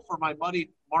Memorial for my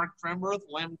buddy Mark Tremberth,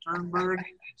 Lem Turnberg,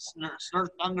 Snurt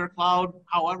Thundercloud,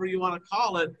 however you want to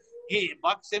call it.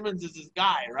 Buck Simmons is his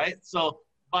guy, right? So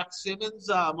Buck Simmons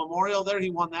Memorial there, he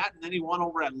won that, and then he won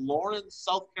over at Lawrence,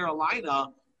 South Carolina. I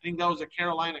think that was a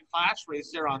Carolina Clash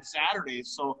race there on Saturday.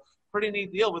 So pretty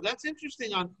neat deal. But that's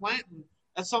interesting on Clanton.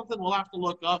 That's something we'll have to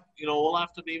look up. We'll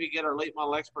have to maybe get our late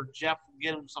model expert Jeff and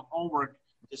get him some homework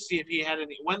to see if he had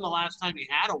when the last time he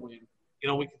had a win.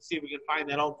 We can see if we can find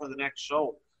that out for the next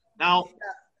show. Now,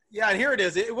 yeah, and here it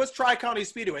is. It was Tri-County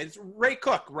Speedway. It's Ray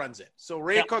Cook runs it. So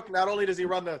Ray Cook, not only does he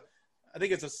run I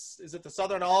think is it the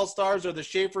Southern All-Stars or the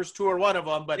Schaefer's Tour, one of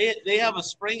them, but they have a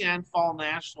spring and fall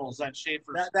nationals at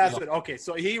Schaefer's. That's it. Okay,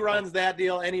 so he runs that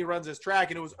deal and he runs his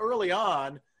track, and it was early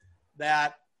on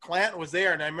that Clanton was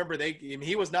there, and I remember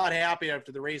he was not happy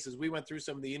after the races. We went through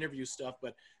some of the interview stuff,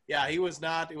 but yeah, he was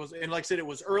not. And like I said, it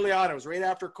was early on. It was right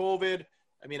after COVID.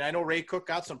 I mean, I know Ray Cook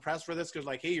got some press for this because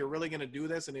hey, you're really going to do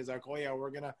this, and he's like, oh yeah,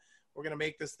 we're gonna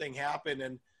make this thing happen.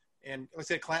 And like I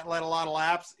said, Clanton led a lot of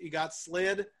laps. He got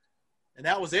slid, and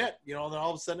that was it. And then all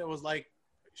of a sudden it was like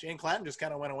Shane Clanton just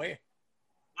kind of went away.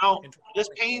 Now this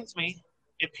pains me.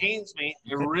 It pains me.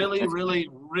 It really, really,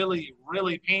 really,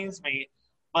 really pains me.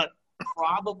 But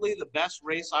probably the best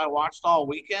race I watched all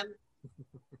weekend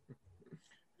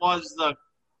was the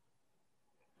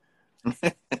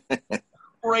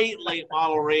great late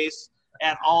model race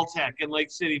at Alltech in Lake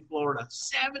City, Florida.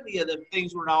 70 of them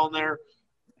things were down there.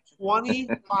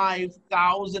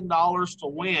 $25,000 to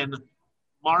win.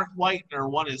 Mark Whitener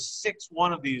won his 6th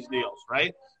one of these deals,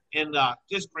 right? And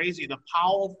just crazy. The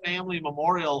Powell Family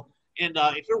Memorial. And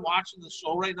if you're watching the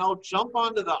show right now, jump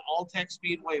onto the Alltech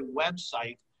Speedway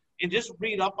website and just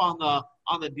read up on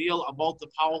the deal about the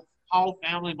Powell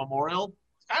Family Memorial.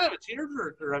 It's kind of a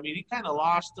tearjerker. I mean, he kind of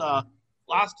lost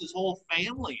his whole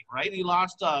family, right? He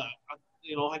lost, I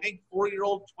think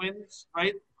 4-year-old twins,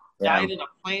 right? Yeah. Died in a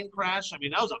plane crash. I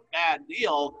mean, that was a bad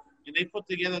deal. And they put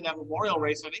together that memorial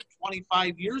race, I think,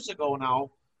 25 years ago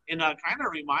now. And kind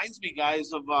of reminds me,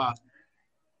 guys, of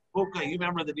okay, you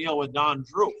remember the deal with Don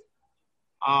Drew.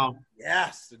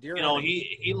 Yes, the deer.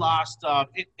 He lost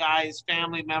pit guys,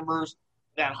 family members,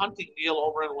 that hunting deal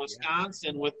over in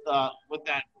Wisconsin with that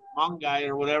Hmong guy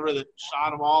or whatever that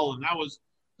shot them all, and that was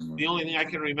the only thing I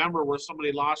can remember where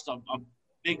somebody lost a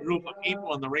big group of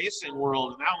people in the racing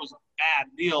world, and that was a bad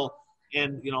deal.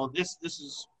 And this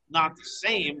is not the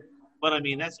same, but I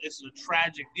mean it's a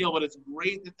tragic deal. But it's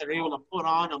great that they're able to put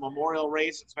on a memorial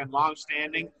race. It's been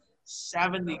long-standing,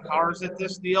 70 cars at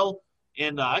this deal,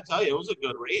 and I tell you, it was a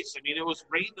good race. I mean, it was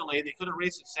rain delayed. They couldn't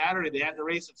race it Saturday. They had to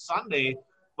race it Sunday.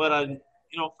 But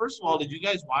first of all, did you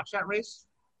guys watch that race?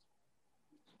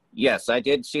 Yes, I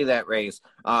did see that race.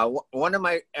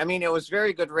 It was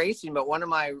very good racing, but one of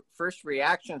my first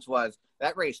reactions was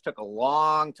that race took a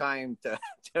long time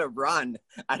to run.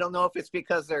 I don't know if it's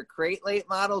because they're crate late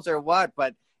models or what,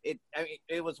 but it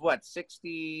was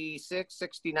 66,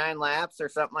 69 laps or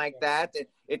something like that.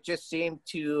 It just seemed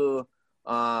to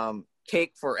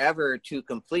take forever to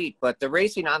complete, but the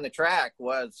racing on the track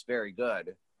was very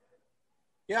good.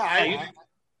 Yeah,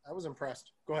 I was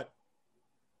impressed. Go ahead.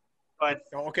 But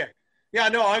okay. Yeah,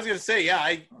 no, I was going to say,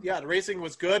 the racing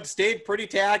was good. Stayed pretty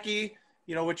tacky,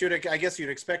 which I guess you'd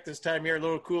expect this time of year, a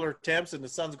little cooler temps, and the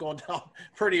sun's going down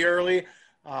pretty early.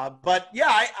 But yeah,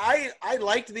 I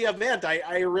liked the event.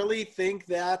 I really think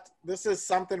that this is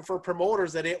something for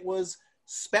promoters, that it was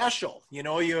special.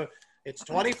 It's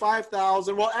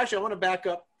 25,000. Well, actually, I want to back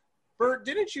up. Bert,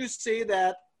 didn't you say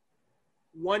that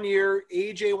one year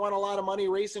AJ won a lot of money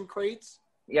racing crates?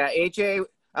 Yeah, AJ,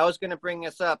 I was going to bring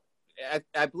this up.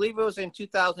 I believe it was in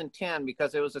 2010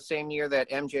 because it was the same year that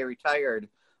MJ retired.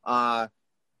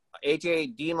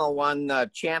 AJ Demo won the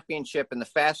championship in the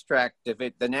fast track,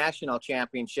 the national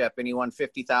championship, and he won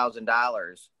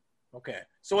 $50,000. Okay.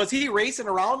 So was he racing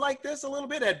around like this a little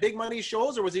bit at big money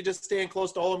shows, or was he just staying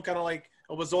close to home, kind of like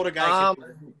a Wazota guy?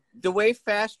 The way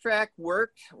fast track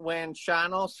worked when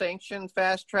Shawano sanctioned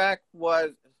fast track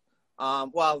was,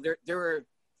 there were,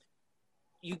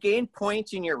 you gain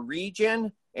points in your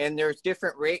region, and there's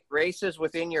different races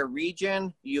within your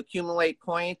region. You accumulate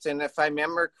points, and if I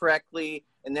remember correctly,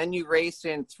 and then you race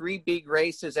in 3 big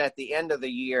races at the end of the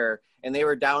year, and they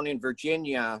were down in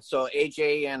Virginia. So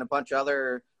AJ and a bunch of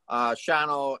other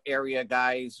Shawano area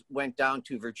guys went down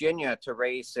to Virginia to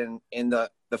race in the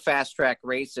fast track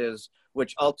races,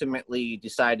 which ultimately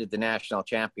decided the national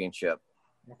championship.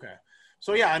 Okay.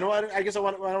 So yeah, I guess I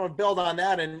want to build on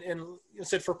that and you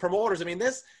said for promoters, I mean,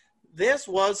 this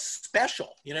was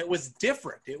special. It was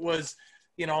different. It was,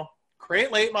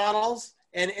 crate late models.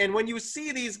 And when you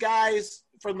see these guys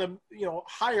from the,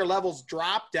 higher levels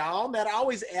drop down, that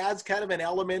always adds kind of an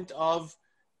element of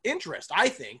interest, I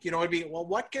think. It'd be, well,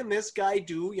 what can this guy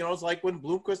do? It's like when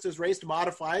Bloomquist has raced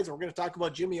modifieds, and we're going to talk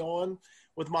about Jimmy Owen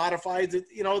with modifieds.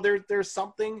 There's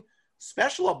something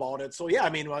special about it. So yeah, I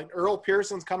mean, like Earl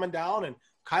Pearson's coming down and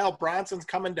Kyle Bronson's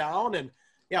coming down, and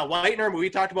yeah, Whitener, we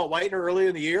talked about Whitener earlier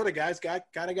in the year. The guy's kind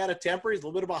of got a temper. He's a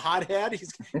little bit of a hothead.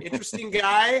 He's an interesting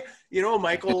guy.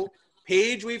 Michael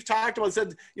Page, we've talked about,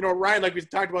 said, Ryan, like we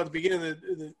talked about at the beginning of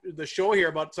the show here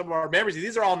about some of our memories.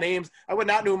 These are all names. I would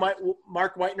not know who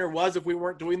Mark Whitener was if we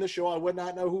weren't doing the show. I would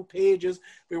not know who Page is if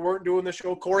we weren't doing the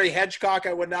show. Corey Hedgecock,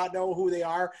 I would not know who they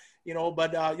are,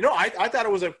 but I thought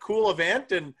it was a cool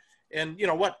event, and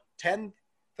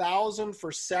 10,000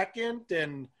 for second,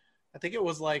 and I think it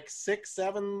was like 6,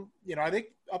 7, I think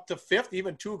up to 5th,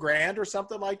 even $2,000 or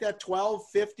something like that.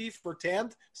 1250 for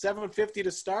 10th, 750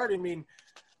 to start. I mean,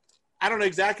 I don't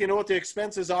exactly know what the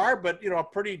expenses are, but a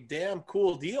pretty damn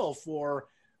cool deal for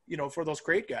those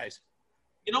crate guys.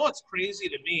 What's crazy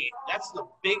to me? That's the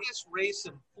biggest race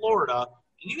in Florida,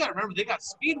 and you got to remember they got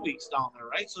speed weeks down there,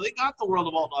 right? So they got the World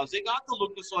of Outlaws, they got the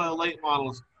Lucas Oil late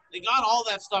models, they got all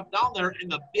that stuff down there,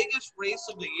 and the biggest race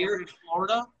of the year in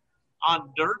Florida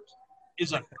on dirt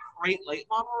is a crate late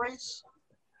model race?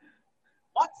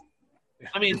 What?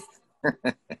 I mean,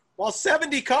 well,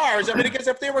 70 cars. I mean, I guess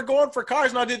if they were going for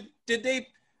cars now, did they?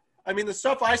 I mean, the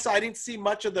stuff I saw, I didn't see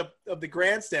much of the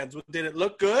grandstands. Did it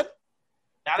look good?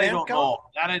 That I don't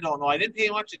know. I didn't pay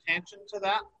much attention to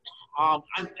that. I'm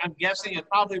guessing it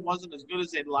probably wasn't as good as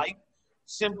they'd like,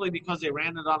 simply because they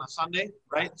ran it on a Sunday,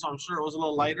 right? So I'm sure it was a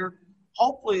little lighter.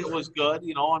 Hopefully, it was good.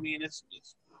 I mean, it's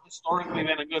historically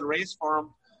been a good race for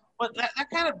them. But that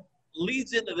kind of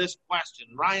leads into this question,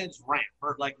 Ryan's rant,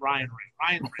 or like Ryan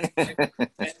rant. Right?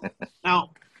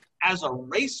 Now, as a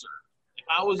racer, if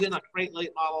I was in a crate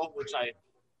late model, which I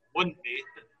wouldn't be,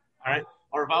 all right,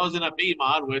 or if I was in a B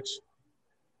mod, which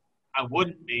I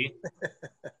wouldn't be,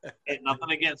 ain't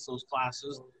nothing against those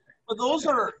classes, but those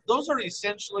are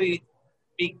essentially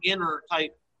beginner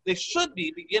type. They should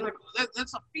be beginner.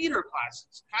 That's a feeder class.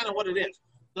 It's kind of what it is.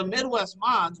 The Midwest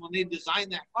mods, when they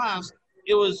designed that class,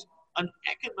 it was an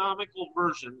economical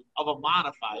version of a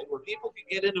modified where people could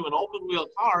get into an open wheel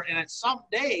car and at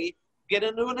someday get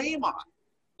into an A mod,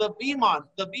 the B mod,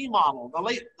 the B model,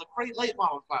 the crate late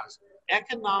model class.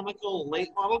 Economical late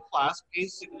model class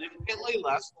pays significantly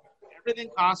less. Everything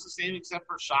costs the same except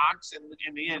for shocks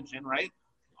and the engine, right?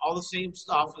 All the same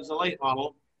stuff as a late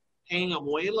model, paying them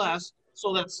way less,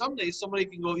 so that someday somebody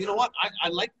can go, you know what, I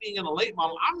like being in a late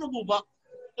model. I'm going to move up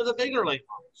to the bigger late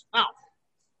models. Now,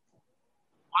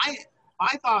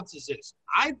 my thoughts is this.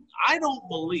 I don't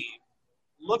believe,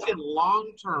 looking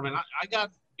long term, and I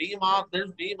got B-Mod,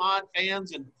 there's B-Mod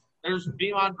fans and there's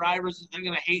B-Mod drivers, they're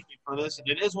going to hate me for this, and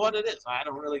it is what it is. I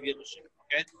don't really give a shit,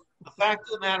 okay? The fact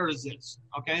of the matter is this,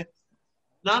 okay?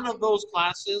 None of those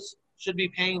classes should be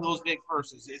paying those big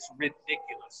purses. It's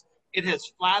ridiculous. It has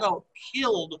flat out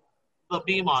killed the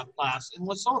B-Mod class in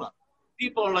Wissota.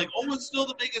 People are like, oh, it's still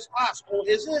the biggest class. Oh,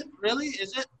 is it? Really?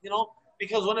 Is it? You know,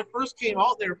 because when it first came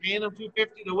out, they were paying them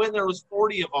 $250 to win. There was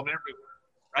 40 of them everywhere,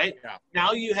 right? Yeah.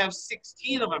 Now you have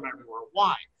 16 of them everywhere.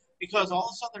 Why? Because all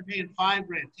of a sudden they're paying $5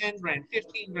 grand, 10 grand,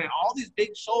 15 grand, all these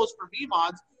big shows for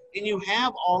B-Mods, and you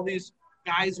have all these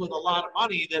guys with a lot of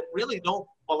money that really don't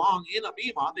belong in a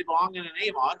B-Mod. They belong in an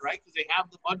A-Mod, right? Because they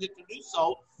have the budget to do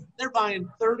so. They're buying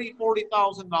 $30,000,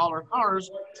 $40,000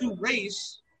 cars to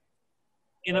race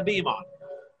in a B-Mod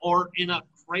or in a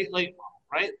crate late model,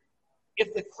 right?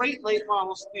 If the crate late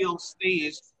model still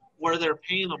stays where they're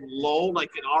paying them low,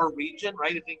 like in our region,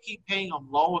 right? If they keep paying them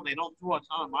low and they don't throw a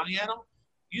ton of money at them,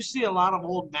 you see a lot of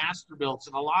old master builds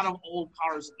and a lot of old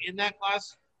cars in that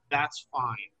class. That's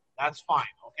fine. That's fine.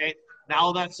 Okay.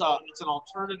 Now it's an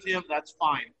alternative. That's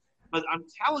fine. But I'm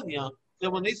telling you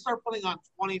that when they start putting on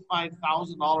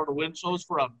 $25,000 to win shows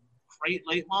for a crate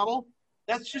late model,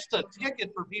 that's just a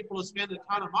ticket for people to spend a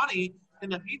ton of money.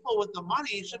 And the people with the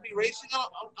money should be racing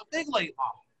a big late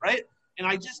model, right? And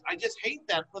I just hate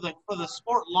that for the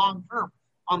sport long term.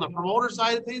 On the promoter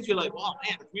side of things, you're like, well,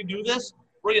 man, if we do this,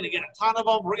 we're going to get a ton of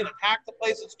them. We're going to pack the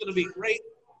place. It's going to be great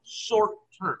short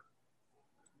term.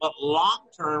 But long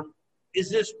term, is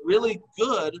this really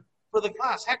good for the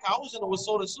class? Heck, I was in a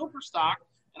Wissota Superstock,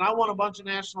 and I won a bunch of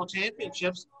national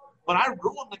championships, but I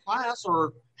ruined the class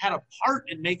or had a part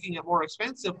in making it more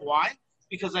expensive. Why?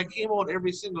 Because I came out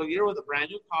every single year with a brand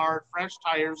new car, fresh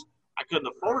tires. I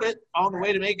couldn't afford it. Found a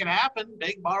way to make it happen.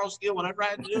 Beg, borrow, steal, whatever I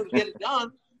had to do to get it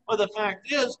done. But the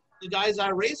fact is, the guys I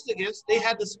raced against, they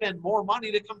had to spend more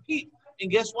money to compete.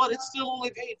 And guess what? It still only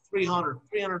paid $350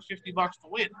 to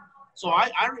win. So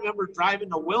I remember driving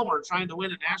to Wilmer trying to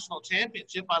win a national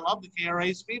championship. I love the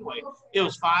KRA Speedway. It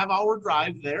was 5-hour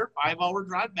drive there, 5-hour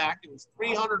drive back. It was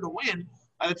 $300 to win.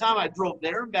 By the time I drove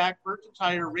there and back, burnt the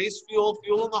tire, race fuel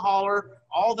in the hauler,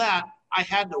 all that, I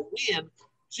had to win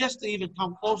just to even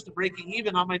come close to breaking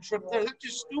even on my trip there. That's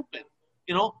just stupid,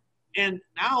 you know? And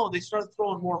now they start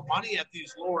throwing more money at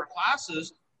these lower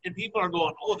classes, and people are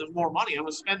going, oh, there's more money. I'm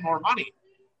going to spend more money.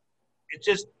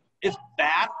 It's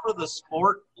bad for the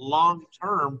sport long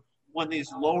term when these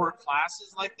lower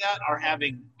classes like that are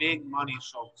having big money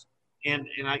shows. And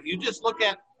you just look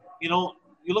at, you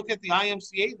look at the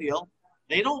IMCA deal.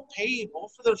 They don't pay,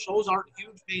 most of their shows aren't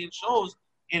huge paying shows.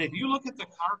 And if you look at the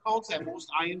car counts at most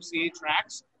IMCA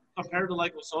tracks compared to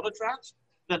like Wissota tracks,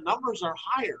 the numbers are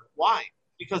higher. Why?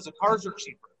 Because the cars are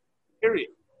cheaper, period,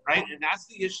 right? And that's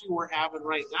the issue we're having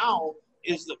right now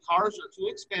is the cars are too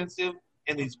expensive,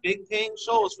 and these big paying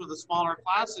shows for the smaller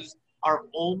classes are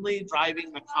only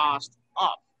driving the cost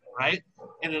up, right?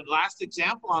 And the last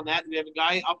example on that, we have a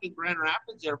guy up in Grand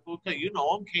Rapids there, Puka, you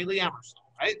know him, Kaylee Emerson,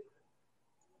 right?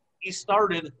 He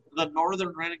started the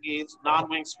Northern Renegades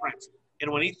non-wing sprints.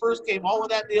 And when he first came out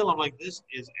with that deal, I'm like, this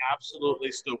is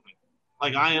absolutely stupid.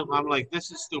 Like I'm like,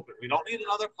 this is stupid. We don't need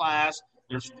another class.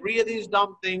 There's 3 of these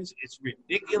dumb things. It's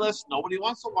ridiculous. Nobody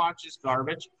wants to watch this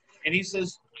garbage. And he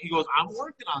goes, I'm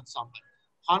working on something.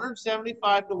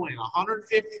 175 to win,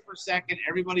 150 per second.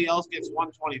 Everybody else gets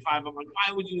 125. I'm like,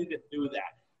 why would you even do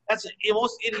that? That's the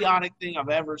most idiotic thing I've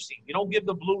ever seen. You don't give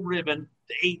the blue ribbon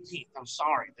to 18th. I'm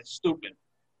sorry. That's stupid.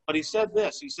 But he said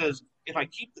this. He says, if I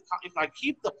keep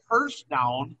the purse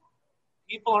down,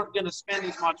 people aren't going to spend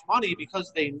as much money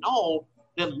because they know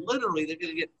that literally they're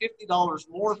going to get $50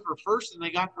 more per first than they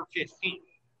got for 15,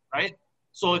 right?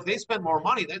 So if they spend more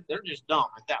money, they're just dumb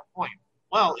at that point.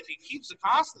 Well, if he keeps the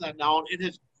cost of that down, it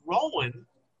is growing,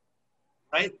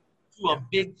 right, to a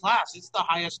big class. It's the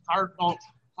highest car count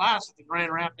class at the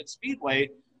Grand Rapids Speedway.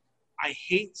 I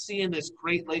hate seeing this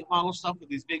great late model stuff with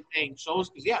these big paying shows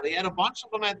because, yeah, they had a bunch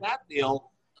of them at that deal,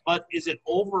 but is it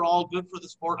overall good for the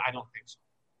sport? I don't think so.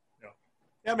 No.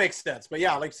 That makes sense. But,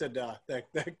 yeah, like I said,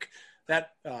 that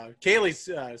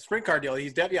Kaylee's sprint car deal,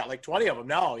 he's dead. Yeah, like 20 of them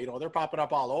now. They're popping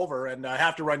up all over and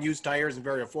have to run used tires and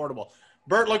very affordable.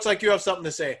 Bert, looks like you have something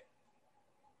to say.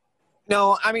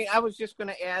 No, I mean, I was just going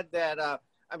to add that,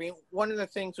 I mean, one of the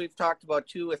things we've talked about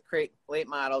too with crate late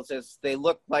models is they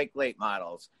look like late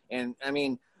models. And I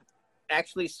mean,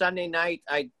 actually Sunday night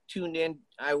I tuned in,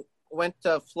 I went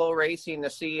to Flow Racing to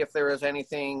see if there was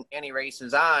any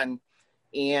races on,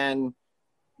 and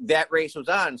that race was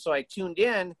on. So I tuned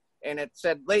in and it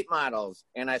said late models,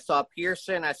 and I saw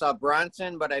Pearson, I saw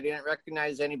Bronson, but I didn't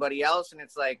recognize anybody else. And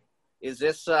it's like, is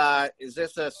this a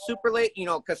super late, you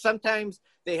know, because sometimes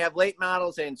they have late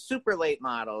models and super late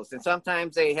models, and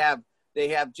sometimes they have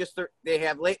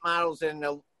late models and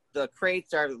the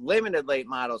crates are limited late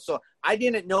models. So I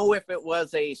didn't know if it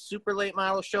was a super late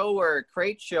model show or a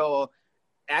crate show.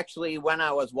 Actually, when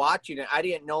I was watching it, I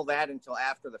didn't know that until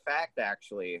after the fact,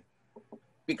 actually,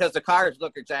 because the cars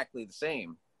look exactly the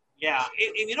same. Yeah,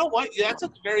 and you know what? That's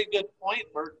a very good point,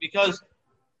 Bert, because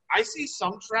I see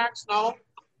some tracks now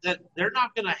that they're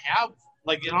not going to have,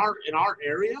 like in our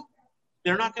area,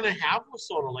 they're not going to have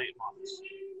WISSOTA late models.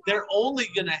 They're only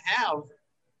going to have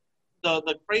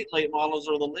the crate late models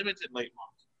or the limited late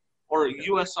models or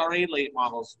USRA late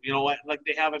models, you know, like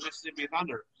they have at Mississippi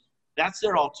Thunder. That's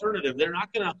their alternative. They're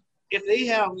not going to, if they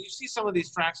have, you see some of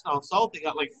these tracks down south, they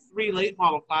got like 3 late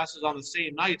model classes on the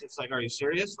same night. It's like, are you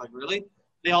serious? Like, really?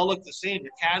 They all look the same.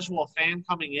 The casual fan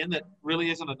coming in that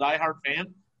really isn't a diehard fan,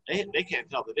 they can't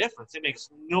tell the difference. It makes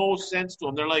no sense to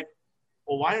them. They're like,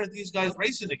 well, why aren't these guys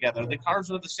racing together? The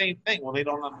cars are the same thing. Well, they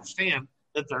don't understand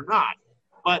that they're not.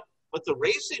 But the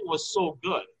racing was so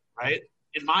good, right?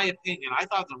 In my opinion, I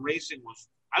thought it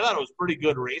was pretty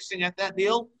good racing at that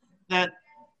deal. That,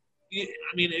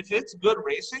 I mean, if it's good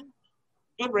racing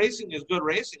is good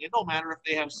racing. It don't matter if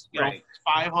they have, you know,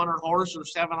 500 horse or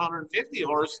 750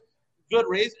 horse. Good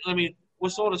race. I mean,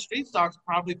 WISSOTA Street Stocks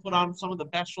probably put on some of the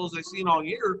best shows I've seen all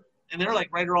year, and they're like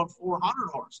right around 400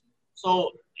 horse. So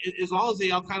as long as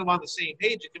they all kind of on the same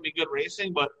page, it can be good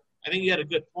racing. But I think you had a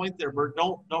good point there, Bert.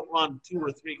 Don't run 2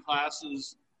 or 3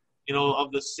 classes, you know,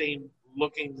 of the same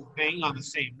looking thing on the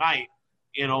same night,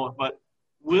 you know. But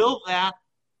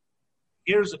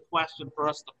here's a question for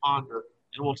us to ponder,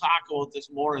 and we'll talk about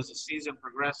this more as the season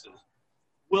progresses.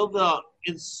 Will the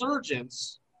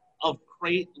insurgence of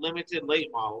crate limited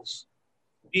late models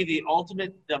be the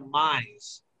ultimate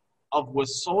demise of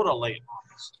WISSOTA late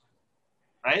models?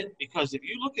 Right? Because if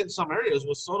you look in some areas,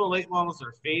 WISSOTA late models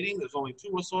are fading. There's only 2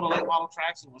 WISSOTA late model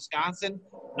tracks in Wisconsin.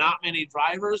 Not many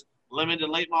drivers. Limited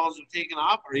late models are taking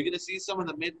off. Are you going to see some of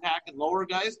the mid-pack and lower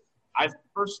guys? I've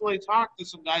personally talked to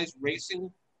some guys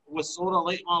racing WISSOTA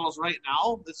late models right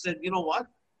now that said, you know what?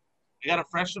 I got to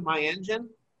freshen my engine.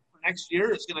 For next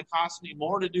year, it's going to cost me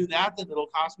more to do that than it'll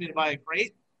cost me to buy a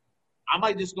crate. I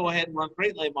might just go ahead and run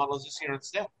crate late models this year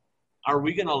instead. Are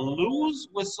we going to lose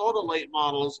WISSOTA late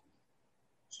models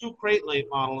to crate late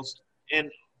models? And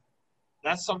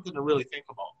that's something to really think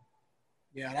about.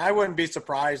 Yeah, and I wouldn't be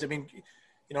surprised. I mean,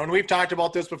 you know, and we've talked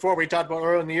about this before. We talked about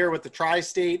earlier in the year with the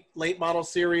Tri-State late model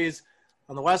series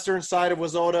on the western side of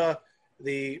WISSOTA,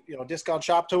 the, you know, Discount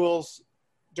Shop Tools,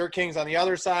 Dirt Kings on the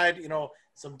other side, you know,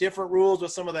 some different rules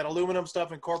with some of that aluminum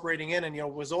stuff incorporating in, and, you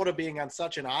know, WISSOTA being on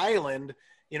such an island,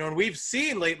 you know, and we've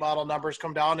seen late model numbers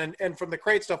come down, and from the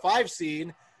crate stuff I've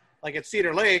seen, like at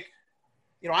Cedar Lake,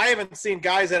 you know, I haven't seen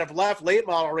guys that have left late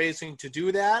model racing to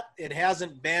do that. It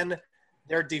hasn't been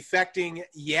they're defecting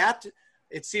yet.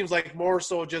 It seems like more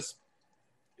so just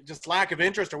lack of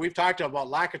interest, or we've talked about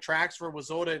lack of tracks for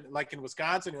WISSOTA, like in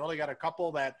Wisconsin. You only got a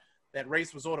couple that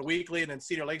race WISSOTA weekly, and then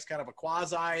Cedar Lake's kind of a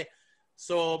quasi.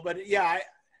 So, but yeah,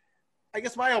 I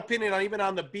guess my opinion on even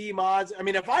on the B mods, I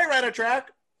mean, if I ran a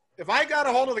track, if I got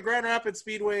a hold of the Grand Rapids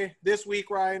Speedway this week,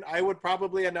 Ryan, I would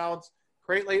probably announce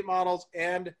crate late models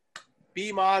and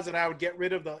B mods, and I would get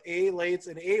rid of the A lates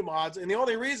and A mods. And the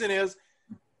only reason is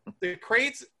the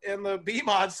crates and the B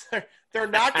mods, they're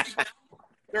not,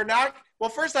 well,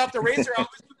 first off, the racer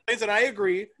always, and I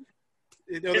agree.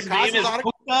 You know, his name is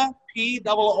Puka,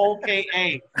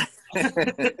 P-O-O-K-A.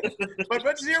 but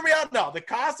just hear me out now. The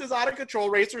cost is out of control.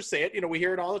 Racers say it. You know, we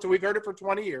hear it all the time. We've heard it for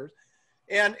 20 years.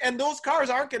 And those cars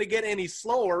aren't going to get any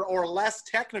slower or less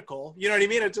technical. You know what I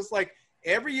mean? It's just like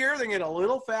every year they get a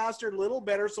little faster, a little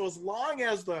better. So as long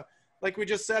as like we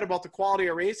just said about the quality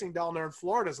of racing down there in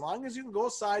Florida, as long as you can go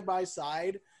side by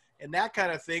side and that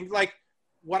kind of thing. Like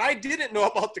what I didn't know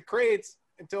about the crates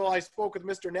until I spoke with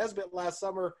Mr. Nesbitt last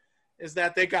summer is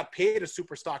that they got paid a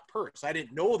super stock purse. I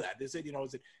didn't know that. They said, you know,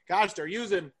 gosh,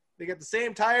 they got the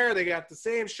same tire, they got the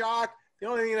same shock. The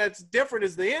only thing that's different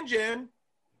is the engine,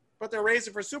 but they're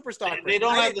racing for super stock. They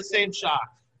don't have the same shock.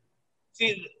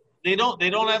 See, they don't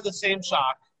have the same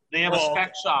shock. They have a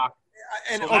spec shock.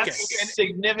 And so that's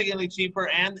significantly cheaper,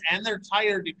 and their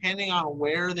tire, depending on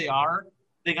where they are,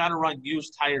 they got to run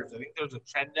used tires. I think there's a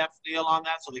TrendF deal on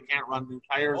that, so they can't run new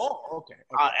tires. Oh, okay.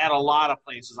 At a lot of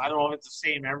places. I don't know if it's the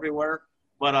same everywhere,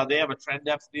 but they have a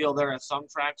TrendF deal there at some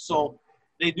tracks. So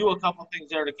they do a couple things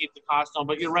there to keep the cost down.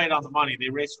 But you're right on the money. They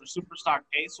race for super stock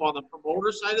pace. So on the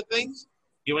promoter side of things,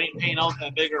 you ain't paying out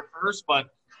that bigger purse, but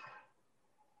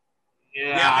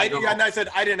I said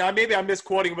I didn't know. Maybe I'm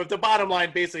misquoting, but the bottom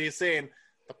line basically is saying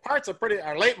the parts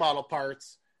are late model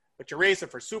parts, but you're racing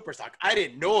for super stock. I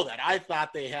didn't know that. I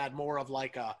thought they had more of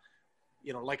like a,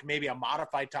 like maybe a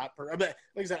modified top. Like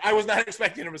I said, I was not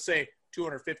expecting them to say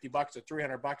 $250 or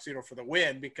 $300, for the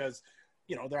win, because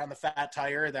they're on the fat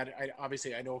tire that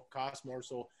I know costs more.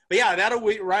 So, but yeah,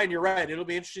 Ryan, you're right. It'll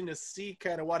be interesting to see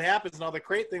kind of what happens. Now the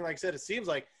crate thing, like I said, it seems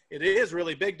like it is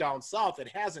really big down south. It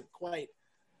hasn't quite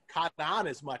caught on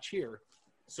as much here.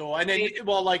 So, and then,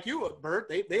 well, like you, Bert,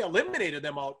 they eliminated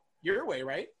them out your way,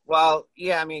 right? Well,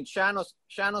 yeah, I mean,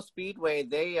 Shawano Speedway,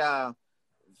 they,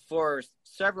 for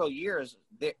several years,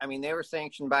 they were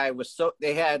sanctioned by,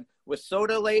 they had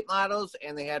WISSOTA late models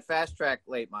and they had Fast Track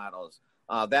late models.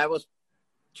 That was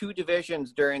 2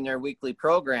 divisions during their weekly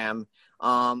program.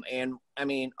 And I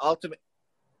mean,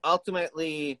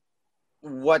 ultimately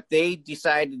what they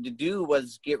decided to do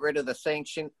was get rid of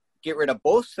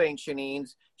both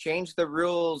sanctionings, change the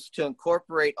rules to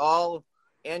incorporate all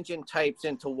engine types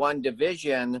into one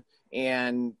division,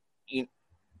 and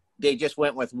they just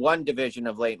went with one division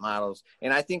of late models.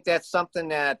 And I think that's something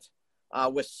that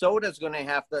WISSOTA is going to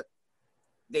have to,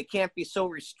 they can't be so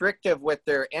restrictive with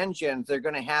their engines. They're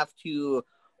going to have to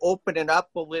open it up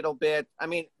a little bit. I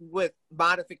mean, with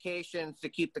modifications to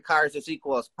keep the cars as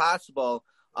equal as possible,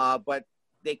 but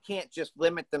they can't just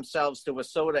limit themselves to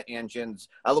WISSOTA engines.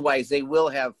 Otherwise, they will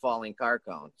have falling car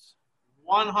counts.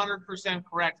 100%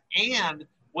 correct. And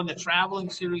when the traveling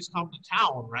series come to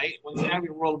town, right, when you have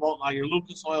your World of Outlaw, your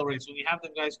Lucas Oil Race, when you have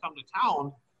them guys come to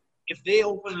town, if they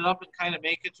open it up and kind of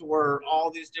make it to where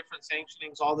all these different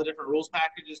sanctionings, all the different rules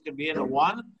packages can be into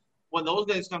one, when those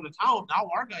guys come to town, now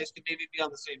our guys can maybe be on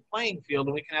the same playing field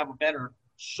and we can have a better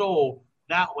show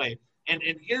that way. And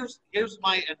here's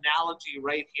my analogy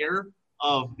right here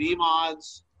of B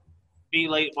mods, B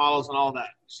late models, and all that.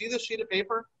 See this sheet of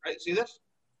paper? Right? See this?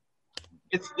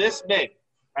 It's this big,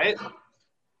 right?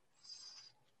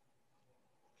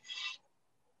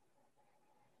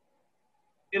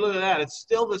 Hey, look at that. It's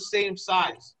still the same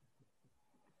size.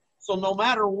 So no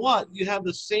matter what, you have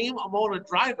the same amount of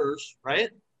drivers, right?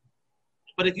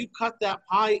 But if you cut that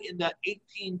pie into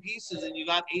 18 pieces and you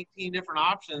got 18 different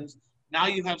options, now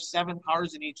you have 7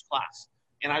 cars in each class.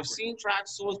 And I've seen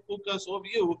tracks, so has Puka, so have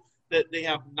you, that they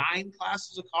have 9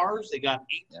 classes of cars. They got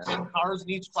 8 to 10 cars in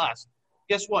each class.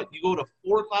 Guess what? You go to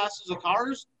 4 classes of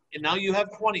cars, and now you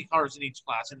have 20 cars in each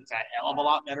class, and it's a hell of a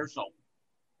lot better show.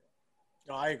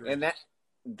 No, I agree. And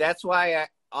that's why I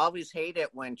always hate it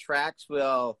when tracks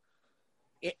will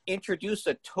introduce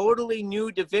a totally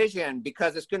new division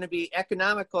because it's going to be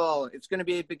economical. It's going to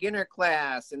be a beginner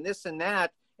class and this and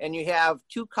that. And you have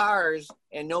 2 cars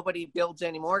and nobody builds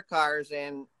any more cars,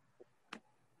 and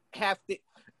have to,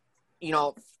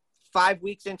 5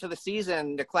 weeks into the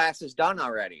season, the class is done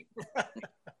already.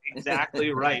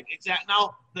 Exactly right.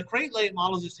 Now, the crate late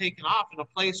models is taken off in a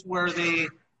place where they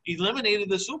eliminated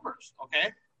the supers,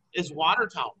 okay, is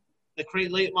Watertown. The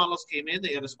crate late models came in.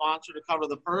 They had a sponsor to cover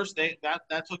the purse. That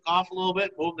took off a little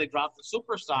bit. Boom, they dropped the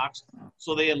super stocks.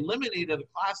 So they eliminated a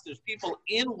class. There's people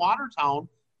in Watertown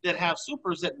that have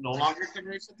supers that no longer can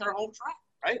race at their home track,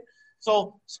 right?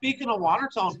 So speaking of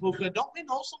Watertown, Puka, don't we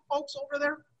know some folks over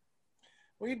there?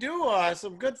 We do.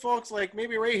 Some good folks, like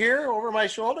maybe right here over my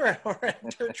shoulder over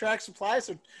at Dirt Track Supply.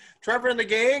 So Trevor and the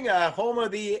gang, home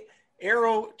of the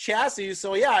Aero chassis.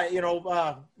 So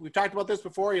yeah, we've talked about this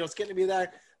before. It's getting to be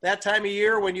that time of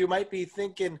year when you might be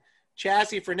thinking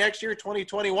chassis for next year,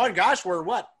 2021. Gosh, we're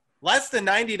less than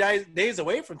 90 days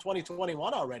away from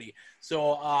 2021 already.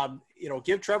 So,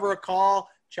 give Trevor a call,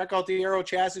 check out the Aero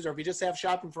chassis, or if you just have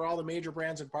shopping for all the major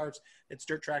brands and parts, it's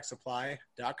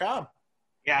dirttracksupply.com.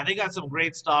 Yeah, they got some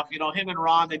great stuff. Him and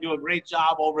Ron, they do a great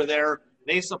job over there.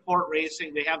 They support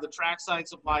racing. They have the trackside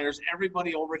suppliers.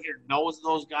 Everybody over here knows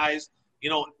those guys.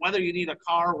 Whether you need a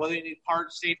car, whether you need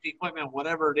parts, safety equipment,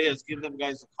 whatever it is, give them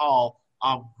guys a call.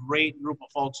 Great group of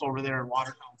folks over there in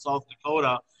Watertown, South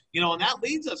Dakota. And that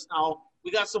leads us now.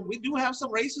 We do have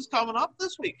some races coming up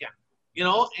this weekend.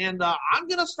 And I'm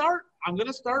gonna start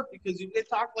because you can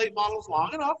talk late models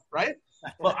long enough, right?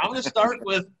 But I'm gonna start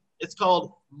with, it's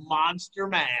called Monster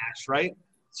Mash, right?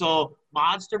 So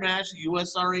Monster Mash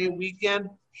USRA weekend,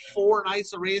 4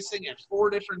 nights of racing at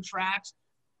 4 different tracks.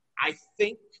 I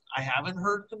think I haven't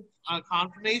heard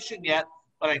confirmation yet,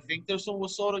 but I think there's some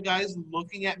Wissota guys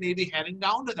looking at maybe heading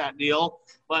down to that deal.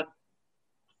 But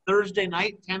Thursday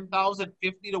night,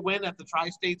 $10,050 to win at the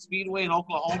Tri-State Speedway in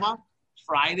Oklahoma.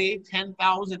 Friday,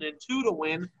 $10,002 to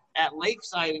win at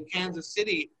Lakeside in Kansas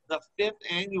City, the 5th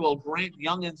annual Grant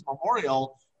Youngins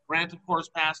Memorial. Grant, of course,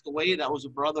 passed away. That was a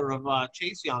brother of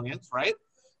Chase Youngins, right?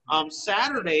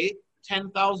 Saturday,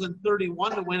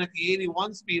 $10,031 to win at the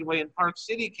 81 Speedway in Park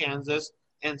City, Kansas.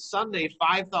 And Sunday,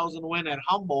 $5,000 to win at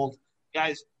Humboldt.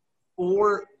 Guys,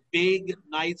 4 big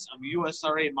nights of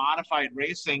USRA modified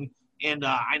racing. And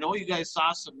I know you guys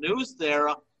saw some news there.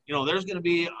 You know, there's going to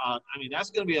be,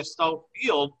 that's going to be a stout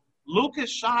field.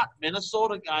 Lucas Schott,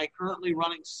 Minnesota guy, currently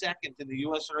running second in the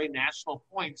USRA national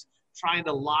points, trying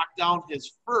to lock down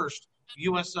his first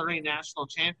USRA national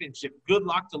championship. Good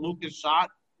luck to Lucas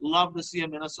Schott. Love to see a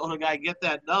Minnesota guy get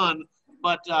that done.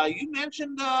 But you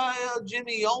mentioned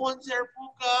Jimmy Owens there,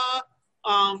 Puka.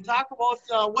 Talk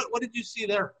about what did you see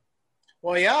there?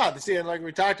 Well, yeah, see, and like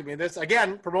we talked to me, this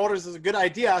again, promoters is a good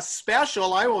idea.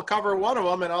 Special, I will cover one of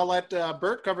them, and I'll let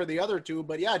Bert cover the other two.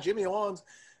 But yeah, Jimmy Owens,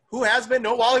 who has been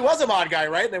he was a mod guy,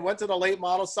 right? And then went to the late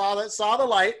model, saw the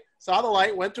light,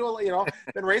 went to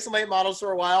been racing late models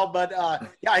for a while. But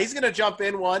yeah, he's going to jump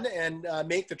in one and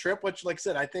make the trip. Which, like I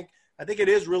said, I think it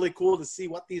is really cool to see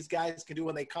what these guys can do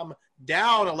when they come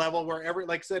down a level where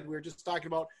like I said, we were just talking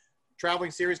about traveling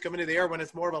series coming to the air when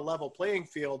it's more of a level playing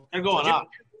field. They're going up.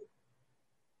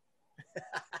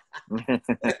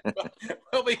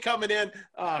 We'll be coming in.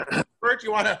 Bert,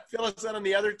 you want to fill us in on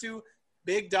the other two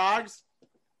big dogs?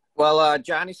 Well,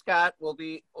 Johnny Scott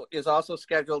is also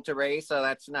scheduled to race, so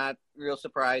that's not real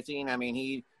surprising. I mean,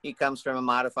 he comes from a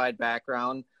modified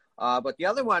background. But the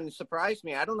other one surprised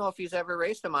me. I don't know if he's ever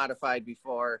raced a modified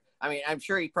before. I mean, I'm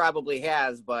sure he probably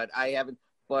has, but I haven't.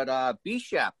 But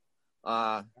Bishop,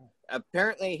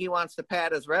 apparently he wants to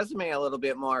pad his resume a little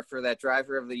bit more for that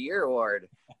Driver of the Year award.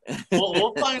 Well,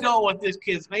 we'll find out what this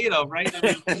kid's made of, right?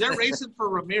 I mean, they're racing for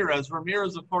Ramirez.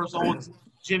 Ramirez, of course, owns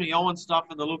Jimmy Owens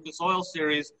stuff in the Lucas Oil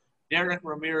Series. Derek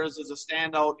Ramirez is a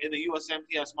standout in the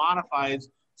USMTS Modifieds.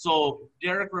 So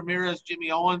Derek Ramirez, Jimmy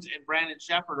Owens, and Brandon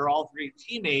Shepard are all 3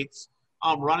 teammates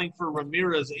running for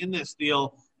Ramirez in this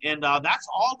deal. And that's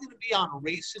all going to be on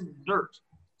Racing Dirt.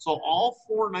 So all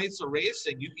 4 nights of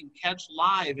racing, you can catch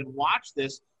live and watch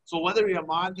this. So whether you're a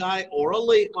mod guy or a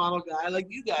late model guy like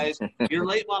you guys, your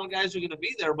late model guys are going to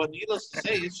be there. But needless to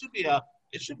say, it should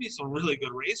be some really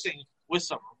good racing with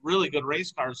some really good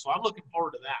race cars. So I'm looking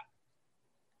forward to that.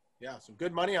 Yeah, some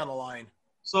good money on the line.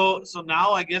 So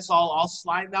now I guess I'll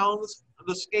slide down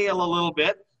the scale a little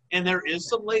bit, and there is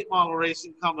some late model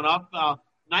racing coming up.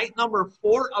 Night number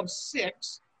 4 of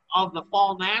 6 of the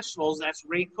Fall Nationals. That's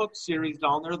Ray Cook Series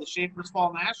down there, the Schaefer's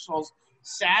Fall Nationals.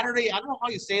 Saturday, I don't know how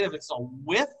you say it, if it's a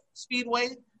Wythe Speedway,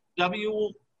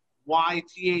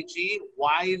 WYTHE,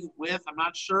 wide width, I'm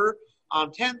not sure.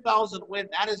 10,000 win,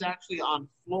 that is actually on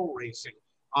Flow Racing.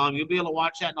 You'll be able to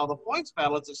watch that. Now, the points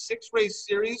battle, it's a 6-race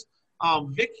series.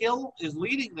 Vic Hill is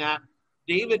leading that.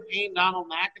 David Payne, Donald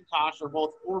McIntosh are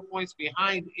both 4 points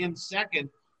behind in second.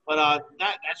 But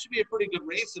that should be a pretty good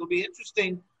race. It'll be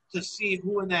interesting to see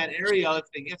who in that area,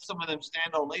 if they get some of them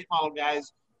standout late model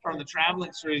guys from the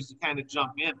traveling series to kind of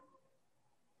jump in.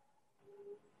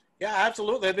 Yeah,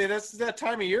 absolutely. I mean, this is that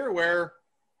time of year where,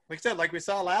 like I said, like we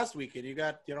saw last weekend, you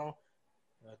got,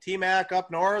 T-Mac up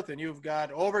north, and you've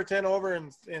got Overton over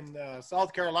in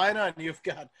South Carolina, and you've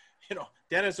got,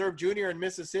 Dennis Erb Jr. in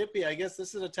Mississippi. I guess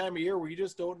this is a time of year where you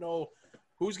just don't know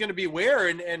who's going to be where.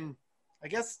 And I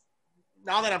guess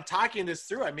now that I'm talking this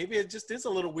through, maybe it just is a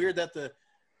little weird that the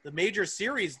major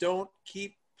series don't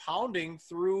keep pounding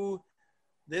through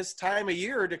this time of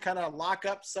year to kind of lock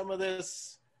up some of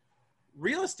this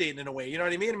real estate in a way. You know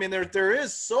what I mean? I mean, there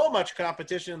is so much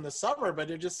competition in the summer,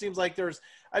 but it just seems like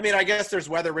I guess there's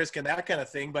weather risk and that kind of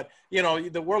thing, but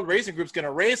the World Racing Group's going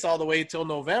to race all the way till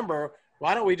November.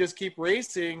 Why don't we just keep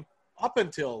racing up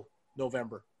until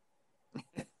November?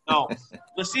 No,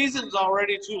 the season's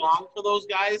already too long for those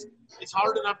guys. It's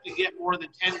hard enough to get more than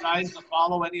 10 guys to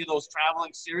follow any of those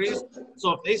traveling series.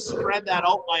 So if they spread that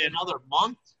out by another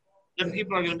month, then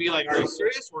people are going to be like, are you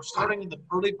serious? We're starting in the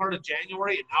early part of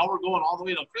January, and now we're going all the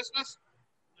way to Christmas?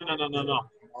 No.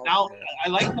 Now, I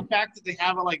like the fact that they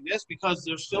have it like this because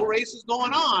there's still races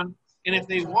going on, and if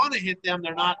they want to hit them,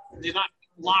 they're not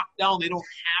locked down. They don't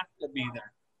have to be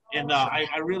there. And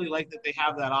I really like that they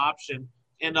have that option.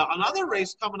 And another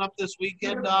race coming up this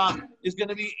weekend is going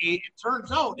to be it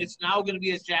turns out it's now going to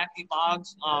be a Jackie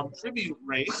Boggs tribute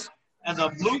race. And the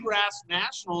Bluegrass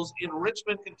Nationals in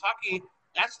Richmond, Kentucky,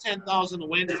 that's 10,000 to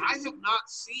win. And I have not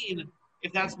seen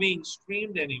if that's being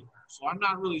streamed anywhere. So I'm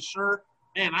not really sure.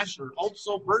 Man, I sure hope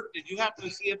so. Bert, did you happen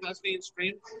to see if that's being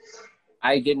streamed?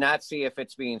 I did not see if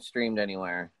it's being streamed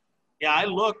anywhere. Yeah, I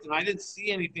looked and I didn't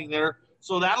see anything there.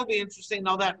 So that'll be interesting.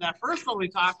 Now that first one we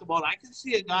talked about, I can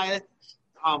see a guy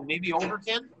maybe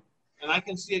Overton, and I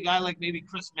can see a guy like maybe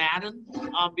Chris Madden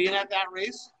being at that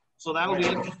race. So that'll be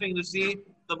interesting to see.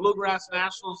 The Bluegrass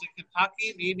Nationals in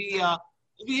Kentucky, maybe it'll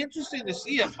be interesting to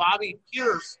see if Bobby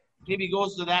Pierce maybe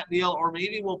goes to that deal, or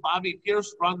maybe will Bobby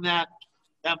Pierce run that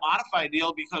modified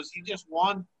deal because he just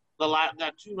won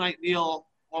that 2-night deal.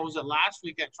 What was it, last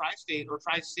week at Tri-State or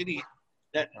Tri-City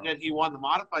that he won the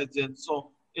modifieds in.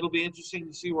 So it'll be interesting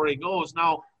to see where he goes.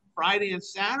 Now, Friday and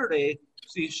Saturday,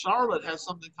 see, Charlotte has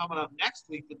something coming up next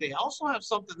week, but they also have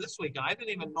something this week. And I didn't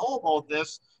even know about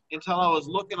this until I was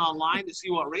looking online to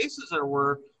see what races there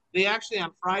were. They actually,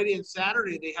 on Friday and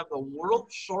Saturday, they have the World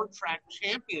Short Track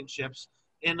Championships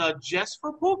in just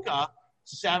for Puka,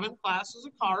 7 classes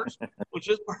of cars, which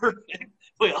is perfect.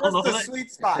 We all know That's the that.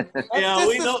 sweet spot. That's Yeah,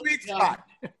 we the know. sweet spot.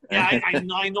 Yeah,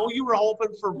 I know you were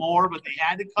hoping for more, but they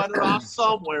had to cut it off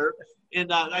somewhere.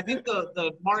 And I think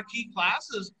the marquee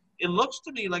classes, it looks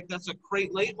to me like that's a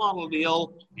crate late model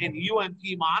deal and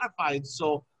UNP modified.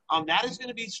 So that is going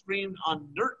to be streamed on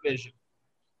Dirt Vision,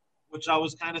 which I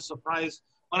was kind of surprised.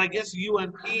 But I guess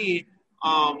UNP, they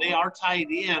are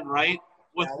tied in, right,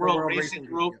 with World Racing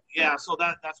Group. Yeah, so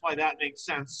that's why that makes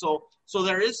sense. So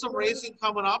there is some racing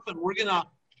coming up, and we're going to,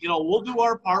 we'll do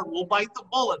our part. We'll bite the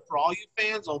bullet for all you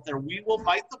fans out there. We will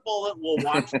bite the bullet. We'll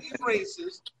watch these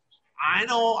races. I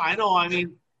know. I know.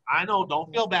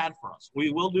 Don't feel bad for us.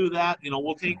 We will do that.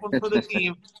 We'll take one for the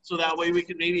team, so that way we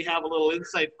can maybe have a little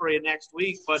insight for you next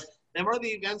week. But them are the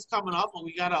events coming up, and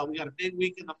we got a big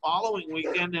week in the following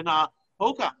weekend in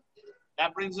Hoka.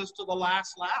 That brings us to the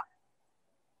last lap.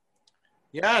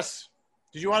 Yes.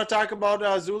 Did you want to talk about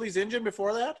Zuli's engine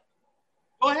before that?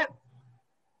 Go ahead.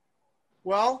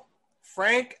 Well,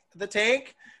 Frank the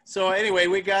Tank. So anyway,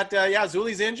 we got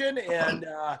Zuli's engine, and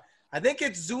I think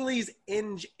it's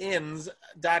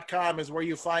zulisengines.com is where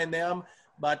you find them.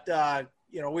 But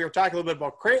we were talking a little bit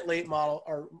about crate late model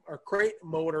or crate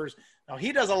motors. Now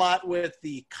he does a lot with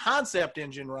the concept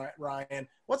engine, Ryan.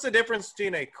 What's the difference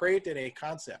between a crate and a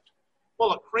concept?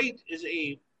 Well, a crate is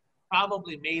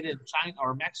probably made in China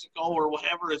or Mexico or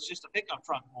whatever. It's just a pickup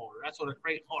truck motor. That's what a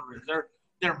crate motor is.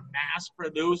 They're mass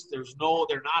produced.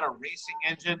 They're not a racing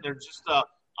engine. They're just a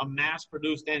mass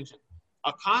produced engine.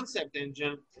 A concept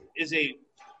engine is a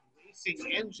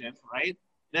racing engine, right?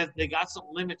 That they got some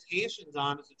limitations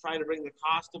on it to try to bring the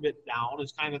cost of it down.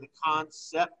 Is kind of the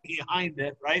concept behind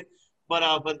it, right? But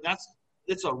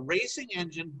it's a racing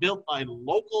engine built by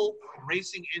local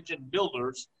racing engine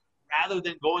builders, rather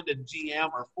than going to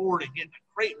GM or Ford and getting a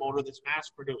crate motor that's mass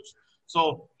produced.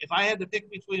 So if I had to pick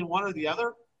between one or the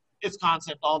other, it's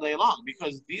concept all day long,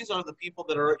 because these are the people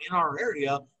that are in our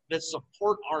area that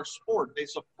support our sport. They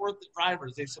support the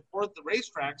drivers. They support the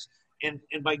racetracks. And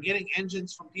by getting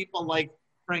engines from people like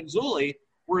Frank Zuli,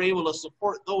 we're able to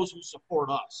support those who support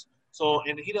us. So,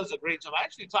 and he does a great job. I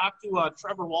actually talked to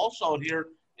Trevor Walsh out here,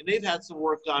 and they've had some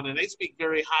work done, and they speak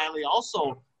very highly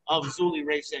also of Zuli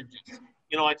race engines.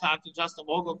 I talked to Justin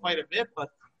Vogel quite a bit,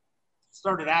 but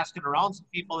started asking around some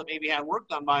people that maybe had work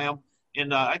done by him.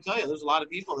 And I tell you, there's a lot of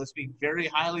people that speak very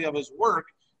highly of his work.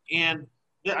 And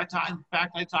in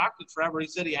fact, I talked to Trevor. He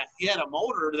said he had a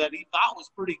motor that he thought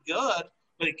was pretty good,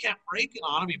 but it kept breaking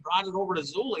on him. He brought it over to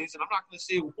Zuli's, and I'm not going to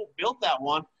say who built that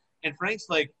one. And Frank's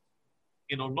like,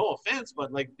 no offense,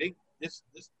 but like this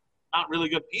not really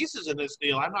good pieces in this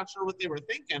deal. I'm not sure what they were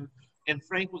thinking. And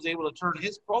Frank was able to turn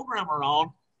his program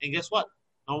around, and guess what?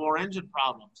 No more engine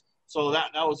problems. So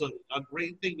that was a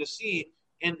great thing to see.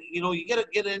 And, you get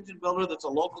an engine builder that's a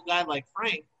local guy like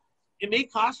Frank. It may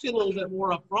cost you a little bit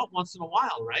more up front once in a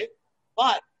while, right?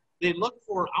 But they look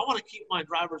for, I want to keep my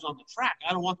drivers on the track.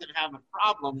 I don't want them having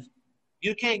problems.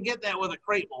 You can't get that with a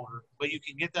crate motor, but you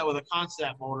can get that with a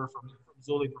concept motor from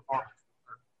Zuli Performance.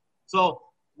 So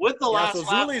with the last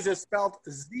lap. Zuli's is spelled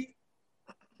Z.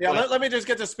 Yeah, let me just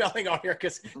get the spelling out here,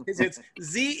 because it's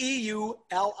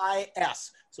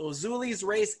Zeulis. So Zuli's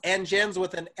Race Engines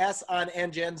with an S on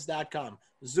engines.com.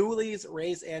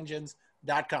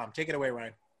 Zuli'sRaceEngines.com. Take it away,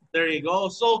 Ryan. There you go.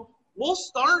 So we'll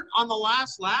start on the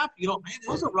last lap. Man, it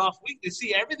was a rough week. They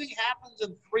see everything happens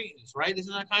in threes, right?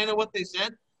 Isn't that kind of what they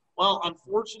said? Well,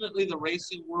 unfortunately, the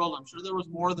racing world, I'm sure there was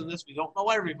more than this. We don't know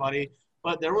everybody,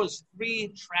 but there was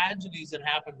 3 tragedies that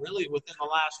happened really within the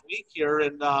last week here.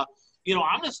 And, I'm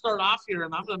going to start off here,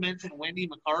 and I'm going to mention Wendy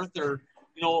MacArthur.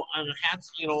 And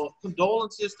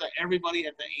condolences to everybody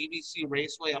at the ABC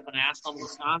Raceway up in Ashland,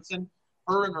 Wisconsin.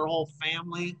 Her and her whole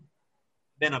family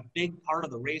been a big part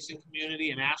of the racing community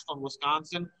in Ashland,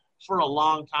 Wisconsin. for a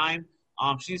long time.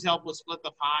 She's helped with Split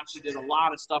the Pot. She did a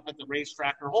lot of stuff at the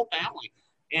racetrack, her whole family.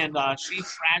 And she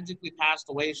tragically passed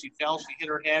away. She fell, she hit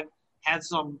her head, had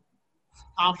some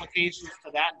complications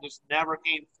to that, and just never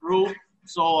came through.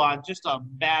 So just a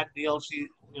bad deal. She,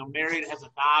 married, has a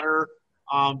daughter.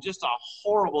 Just a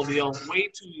horrible deal. Way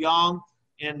too young.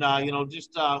 And,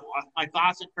 just my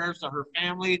thoughts and prayers to her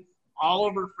family, all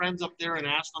of her friends up there in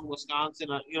Ashland, Wisconsin,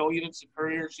 even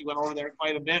Superior. She went over there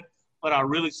quite a bit. But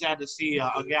really sad to see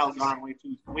a gal gone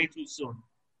way too soon.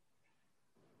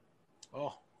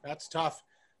 Oh, that's tough.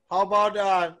 How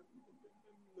about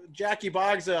Jackie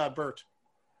Boggs, Bert?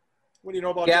 What do you know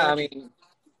about Yeah, Jackie? I mean,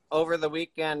 over the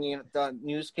weekend, the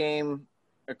news came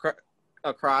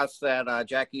across that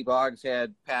Jackie Boggs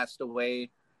had passed away.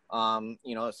 A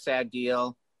sad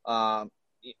deal.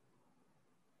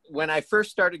 When I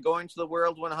first started going to the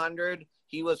World 100,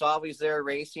 he was always there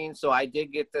racing, so I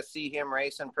did get to see him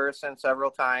race in person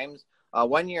several times.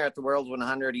 One year at the World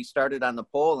 100, he started on the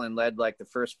pole and led like the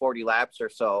first 40 laps or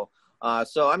so. I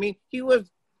mean, he was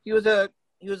a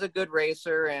good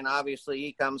racer, and obviously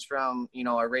he comes from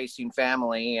a racing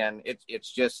family, and it's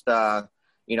just sad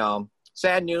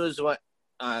news.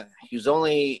 He was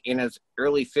only in his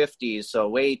early 50s, so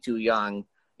way too young.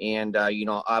 And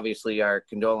obviously our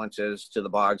condolences to the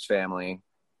Boggs family.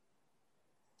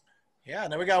 Yeah,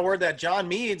 and then we got word that John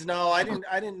Meads. Now, I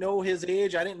didn't know his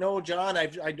age. I didn't know John.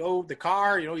 I know the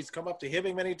car. He's come up to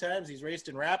Hibbing many times. He's raced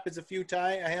in Rapids a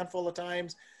handful of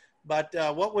times. But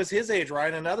what was his age,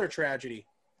 Ryan? Another tragedy.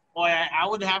 Boy, I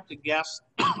would have to guess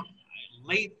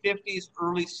late 50s,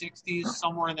 early 60s,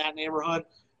 somewhere in that neighborhood.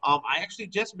 I actually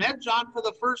just met John for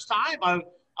the first time.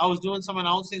 I was doing some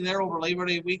announcing there over Labor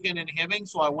Day weekend in Hibbing,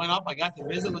 so I went up. I got to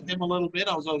visit with him a little bit.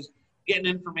 I was getting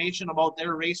information about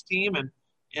their race team, and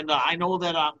I know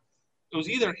that it was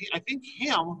either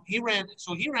him. He ran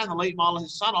the late model.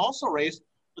 His son also raced,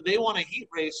 but they won a heat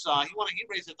race. He won a heat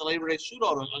race at the Labor Day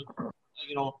Shootout,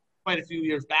 quite a few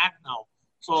years back now.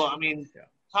 So I mean,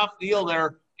 tough deal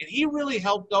there. And he really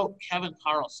helped out Kevin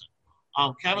Carlson.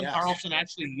 Kevin Carlson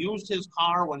actually used his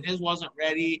car when his wasn't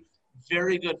ready.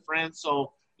 Very good friend.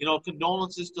 So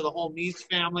condolences to the whole Meads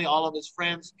family, all of his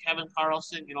friends. Kevin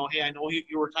Carlson. Hey, I know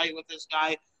you were tight with this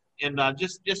guy. And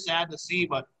just sad to see,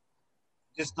 but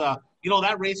just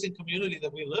that racing community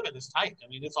that we live in is tight. I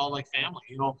mean, it's all like family.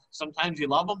 Sometimes you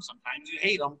love them, sometimes you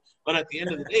hate them, but at the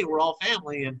end of the day, we're all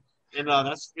family. And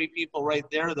that's three people right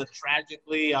there that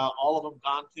tragically all of them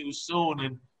gone too soon,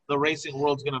 and the racing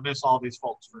world's going to miss all these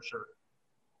folks for sure.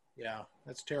 Yeah,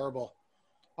 that's terrible.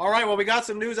 All right, well, we got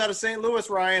some news out of St. Louis,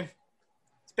 Ryan.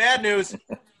 It's bad news.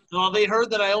 They heard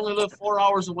that I only live 4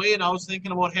 hours away, and I was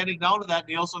thinking about heading down to that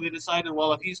deal, so they decided,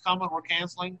 well, if he's coming, we're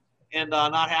canceling and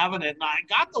not having it. And I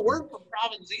got the word from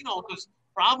Provenzino because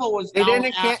Bravo was down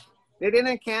They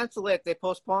didn't cancel it. They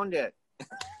postponed it.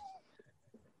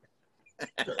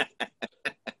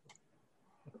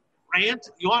 Rant?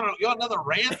 You want another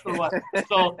rant or what?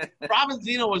 So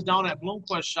Provenzino was down at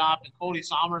Bloomquist shop, and Cody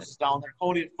Somers is down there.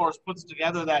 Cody, of course, puts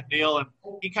together that deal, and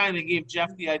he kind of gave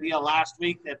Jeff the idea last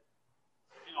week that,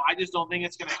 I just don't think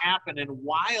it's going to happen. And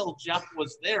while Jeff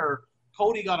was there,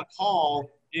 Cody got a call.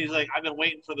 He's like, I've been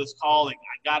waiting for this call. Like,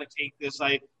 I got to take this.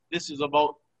 This is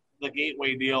about the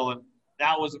Gateway deal. And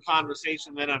that was a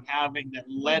conversation that I'm having that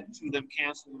led to them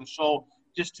canceling the show.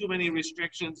 Just too many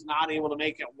restrictions, not able to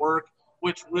make it work,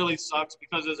 which really sucks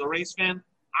because as a race fan,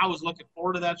 I was looking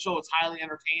forward to that show. It's highly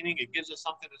entertaining. It gives us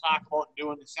something to talk about and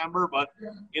do in December. But,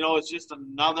 it's just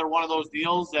another one of those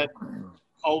deals that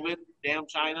COVID, damn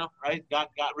China, right? Got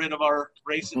rid of our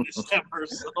race in December.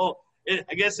 So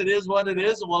I guess it is what it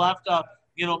is. And we'll have to,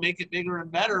 make it bigger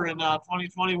and better in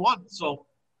 2021. So.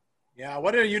 Yeah,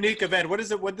 what a unique event. What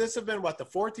is it? Would this have been, the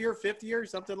fourth year, fifth year,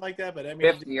 something like that? But I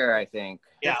mean, fifth year, I think.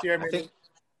 Yeah, fifth year, I think.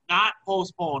 Not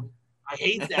postponed. I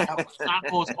hate that. It's not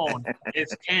postponed.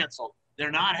 It's canceled.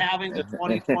 They're not having the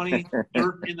 2020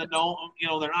 dirt in the dome.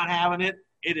 They're not having it.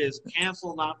 It is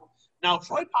canceled. Now,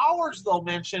 Troy Powers, though,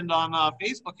 mentioned on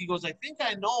Facebook, he goes, I think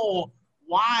I know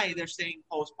why they're saying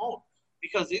postponed.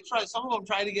 Because some of them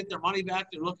try to get their money back.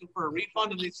 They're looking for a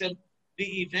refund, and they said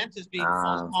the event is being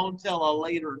postponed till a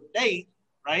later date,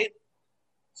 right?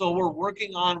 So we're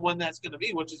working on when that's going to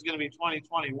be, which is going to be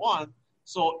 2021.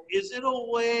 So is it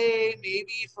a way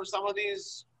maybe for some of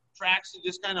these tracks to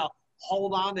just kind of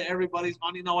hold on to everybody's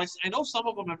money? Now, I know some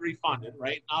of them have refunded,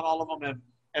 right? Not all of them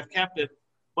have kept it.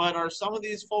 But are some of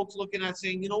these folks looking at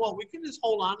saying, you know what, we can just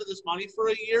hold on to this money for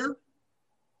a year?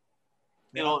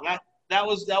 That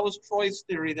was Troy's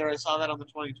theory there. I saw that on the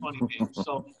 2020 page.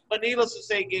 So, but needless to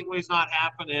say, Gateway's not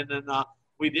happening. And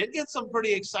we did get some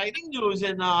pretty exciting news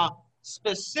in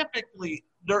specifically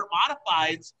dirt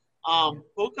modifieds.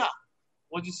 Puka,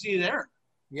 what'd you see there?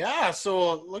 Yeah,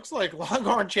 so it looks like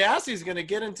Longhorn Chassis is going to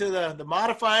get into the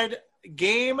modified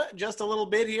game just a little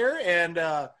bit here. And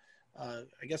I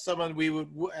guess someone we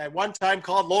would at one time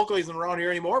called local, he's not around here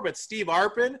anymore, but Steve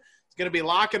Arpin is going to be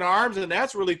locking arms, and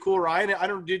that's really cool, Ryan.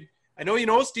 I know you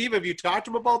know Steve. Have you talked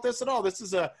to him about this at all? This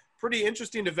is a pretty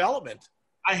interesting development.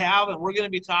 I have, and we're going to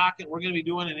be talking. We're going to be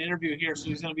doing an interview here, so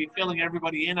he's going to be filling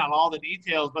everybody in on all the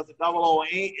details. But the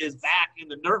 008 is back in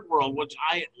the dirt world, which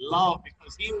I love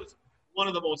because he was one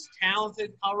of the most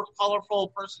talented,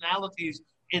 colorful personalities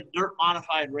in dirt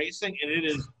modified racing, and it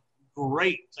is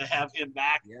great to have him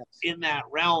back in that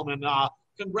realm. And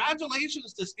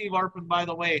congratulations to Steve Arpin, by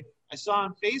the way. I saw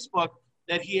on Facebook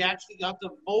that he actually got to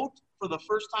vote for the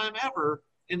first time ever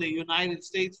in the United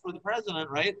States for the president,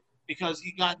 right? Because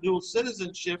he got dual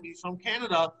citizenship. He's from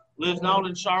Canada, lives down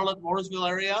in Charlotte, Mooresville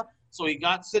area. So he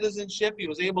got citizenship. He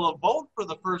was able to vote for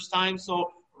the first time.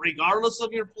 So regardless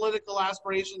of your political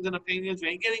aspirations and opinions, we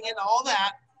ain't getting into all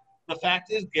that. The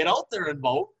fact is, get out there and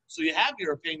vote so you have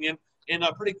your opinion. And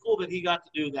pretty cool that he got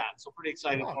to do that. So pretty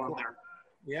excited for him there.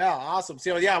 Yeah, awesome.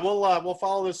 So yeah, we'll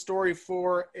follow this story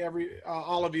for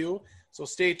all of you. So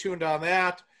stay tuned on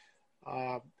that.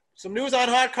 Some news on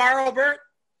Hot Car, Albert?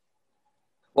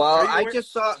 Well,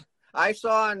 I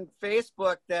saw on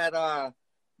Facebook that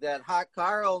that Hot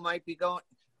Carl might be going.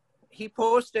 He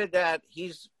posted that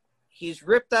he's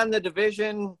ripped on the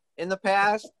division in the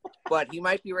past, but he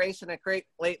might be racing a crate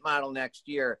late model next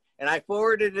year. And I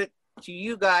forwarded it to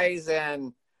you guys,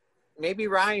 and maybe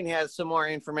Ryan has some more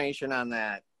information on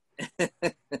that.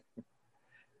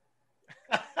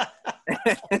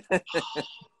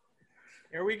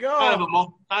 Here we go.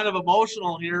 Kind of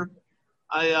emotional here.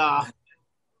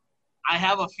 I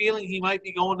have a feeling he might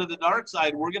be going to the dark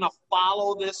side. We're going to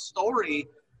follow this story,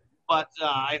 but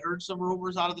I heard some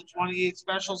rumors out of the 28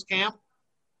 Specials camp.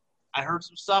 I heard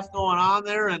some stuff going on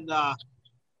there, and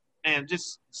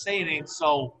just say it ain't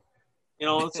so. You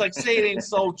know, it's like, say it ain't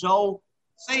so, Joe.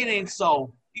 Say it ain't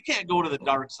so. You can't go to the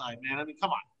dark side, man. I mean,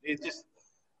 come on. It just,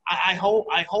 I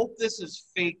hope this is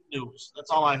fake news.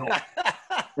 That's all I hope.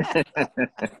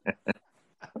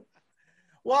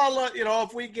 Well,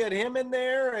 if we get him in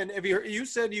there, and if you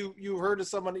said you heard of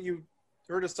someone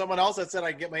else that said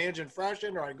I get my engine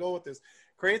freshened or I go with this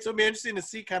crate, so it'd be interesting to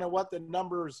see kind of what the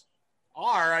numbers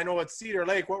are. I know at Cedar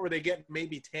Lake, what were they getting?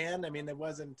 Maybe 10. I mean, it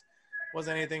wasn't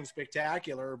anything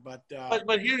spectacular, but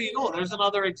here you go. There's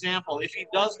another example. If he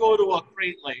does go to a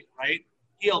crate late, right,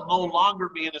 he'll no longer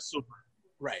be in a super.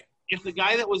 Right. If the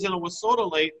guy that was in a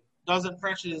Wissota late doesn't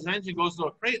freshen his engine, goes to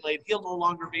a crate late, he'll no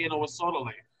longer be in a Wissota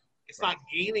late. It's not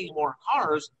gaining more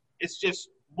cars. It's just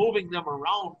moving them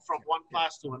around from one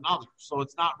class to another. So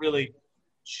it's not really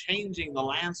changing the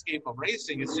landscape of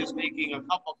racing. It's just making a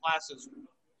couple classes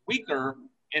weaker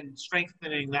and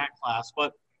strengthening that class.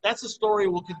 But that's a story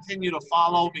we'll continue to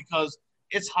follow because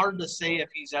it's hard to say if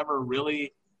he's ever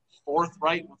really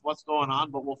forthright with what's going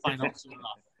on, but we'll find out soon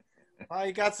enough. Well,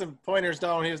 he got some pointers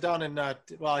down. He was down in,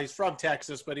 he's from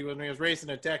Texas, but he was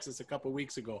racing in Texas a couple of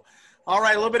weeks ago. All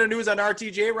right, a little bit of news on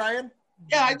RTJ, Ryan?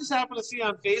 Yeah, I just happened to see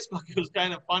on Facebook, it was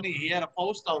kind of funny. He had a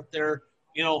post out there,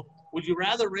 would you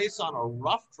rather race on a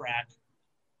rough track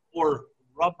or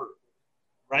rubber,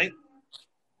 right?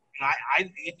 And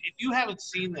if you haven't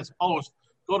seen this post,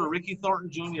 go to Ricky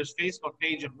Thornton Jr.'s Facebook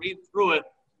page and read through it.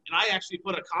 And I actually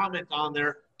put a comment on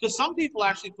there because some people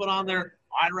actually put on there,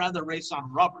 I'd rather race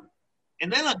on rubber.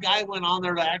 And then a guy went on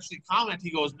there to actually comment. He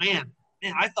goes, man,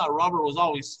 I thought rubber was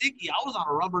always sticky. I was on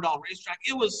a rubber down racetrack.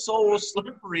 It was so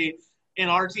slippery. And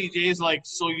RTJ's like,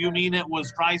 so you mean it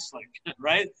was dry slick,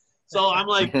 right? So I'm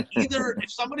like, either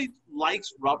if somebody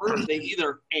likes rubber, they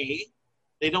either A,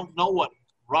 they don't know what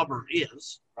rubber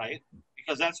is, right?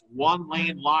 Because that's one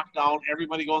lane lockdown,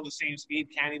 everybody going the same speed,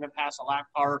 can't even pass a lap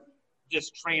car,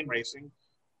 just train racing.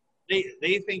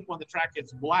 They think when the track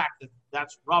gets black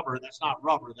that's rubber. That's not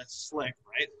rubber, that's slick,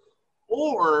 right?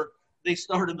 Or they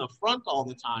start in the front all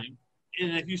the time,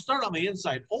 and if you start on the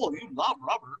inside pole, you love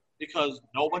rubber because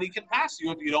nobody can pass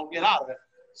you if you don't get out of it.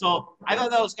 So I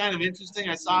thought that was kind of interesting.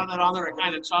 I saw that on there. I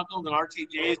kind of chuckled, and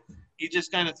RTJ, he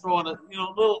just kind of throwing a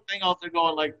little thing out there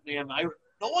going like, man,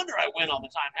 no wonder I win all the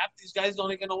time. Half these guys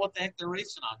don't even know what the heck they're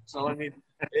racing on. So, I mean,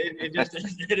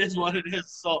 it is what it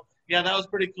is. So, yeah, that was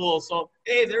pretty cool. So,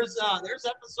 hey, there's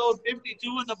episode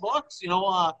 52 in the books.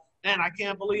 Man, I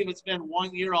can't believe it's been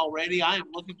 1 year already. I am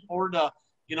looking forward to,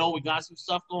 we got some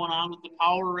stuff going on with the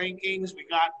power rankings. We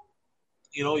got,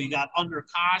 you got under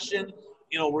caution.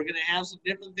 We're going to have some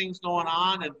different things going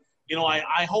on. And,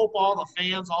 I hope all the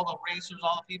fans, all the racers,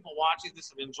 all the people watching this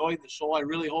have enjoyed the show. I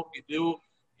really hope you do.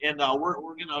 And we're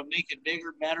going to make it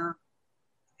bigger, better.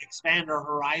 expand our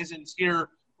horizons here,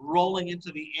 rolling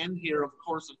into the end here, of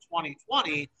course, of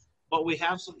 2020. But we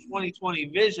have some 2020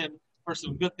 vision for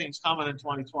some good things coming in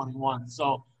 2021.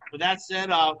 So with that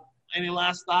said, any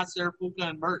last thoughts there, Puka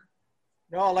and Mert?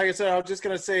 No, like I said, I was just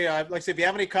going to say, like I said, if you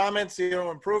have any comments,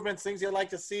 improvements, things you'd like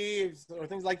to see, or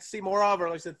things you'd like to see more of, or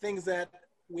like I said, things that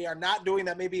we are not doing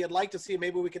that maybe you'd like to see,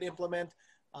 maybe we could implement,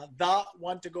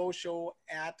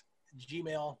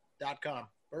 theonetogoshow@gmail.com.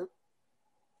 Bert?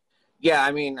 Yeah,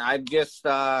 I mean, I'm just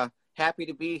happy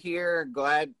to be here.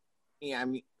 Glad, I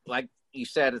mean, like you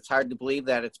said, it's hard to believe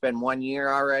that it's been 1 year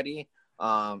already.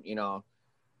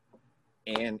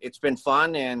 And it's been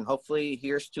fun, and hopefully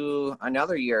here's to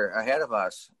another year ahead of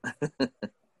us.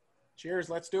 Cheers.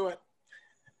 Let's do it.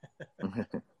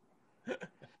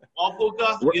 Well,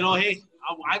 Puka, hey,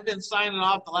 I've been signing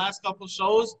off the last couple of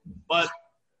shows, but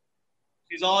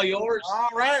she's all yours. All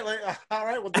right.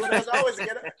 We'll do it as always.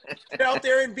 Get out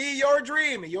there and be your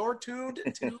dream. You're tuned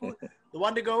to the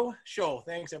One to Go show.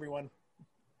 Thanks, everyone.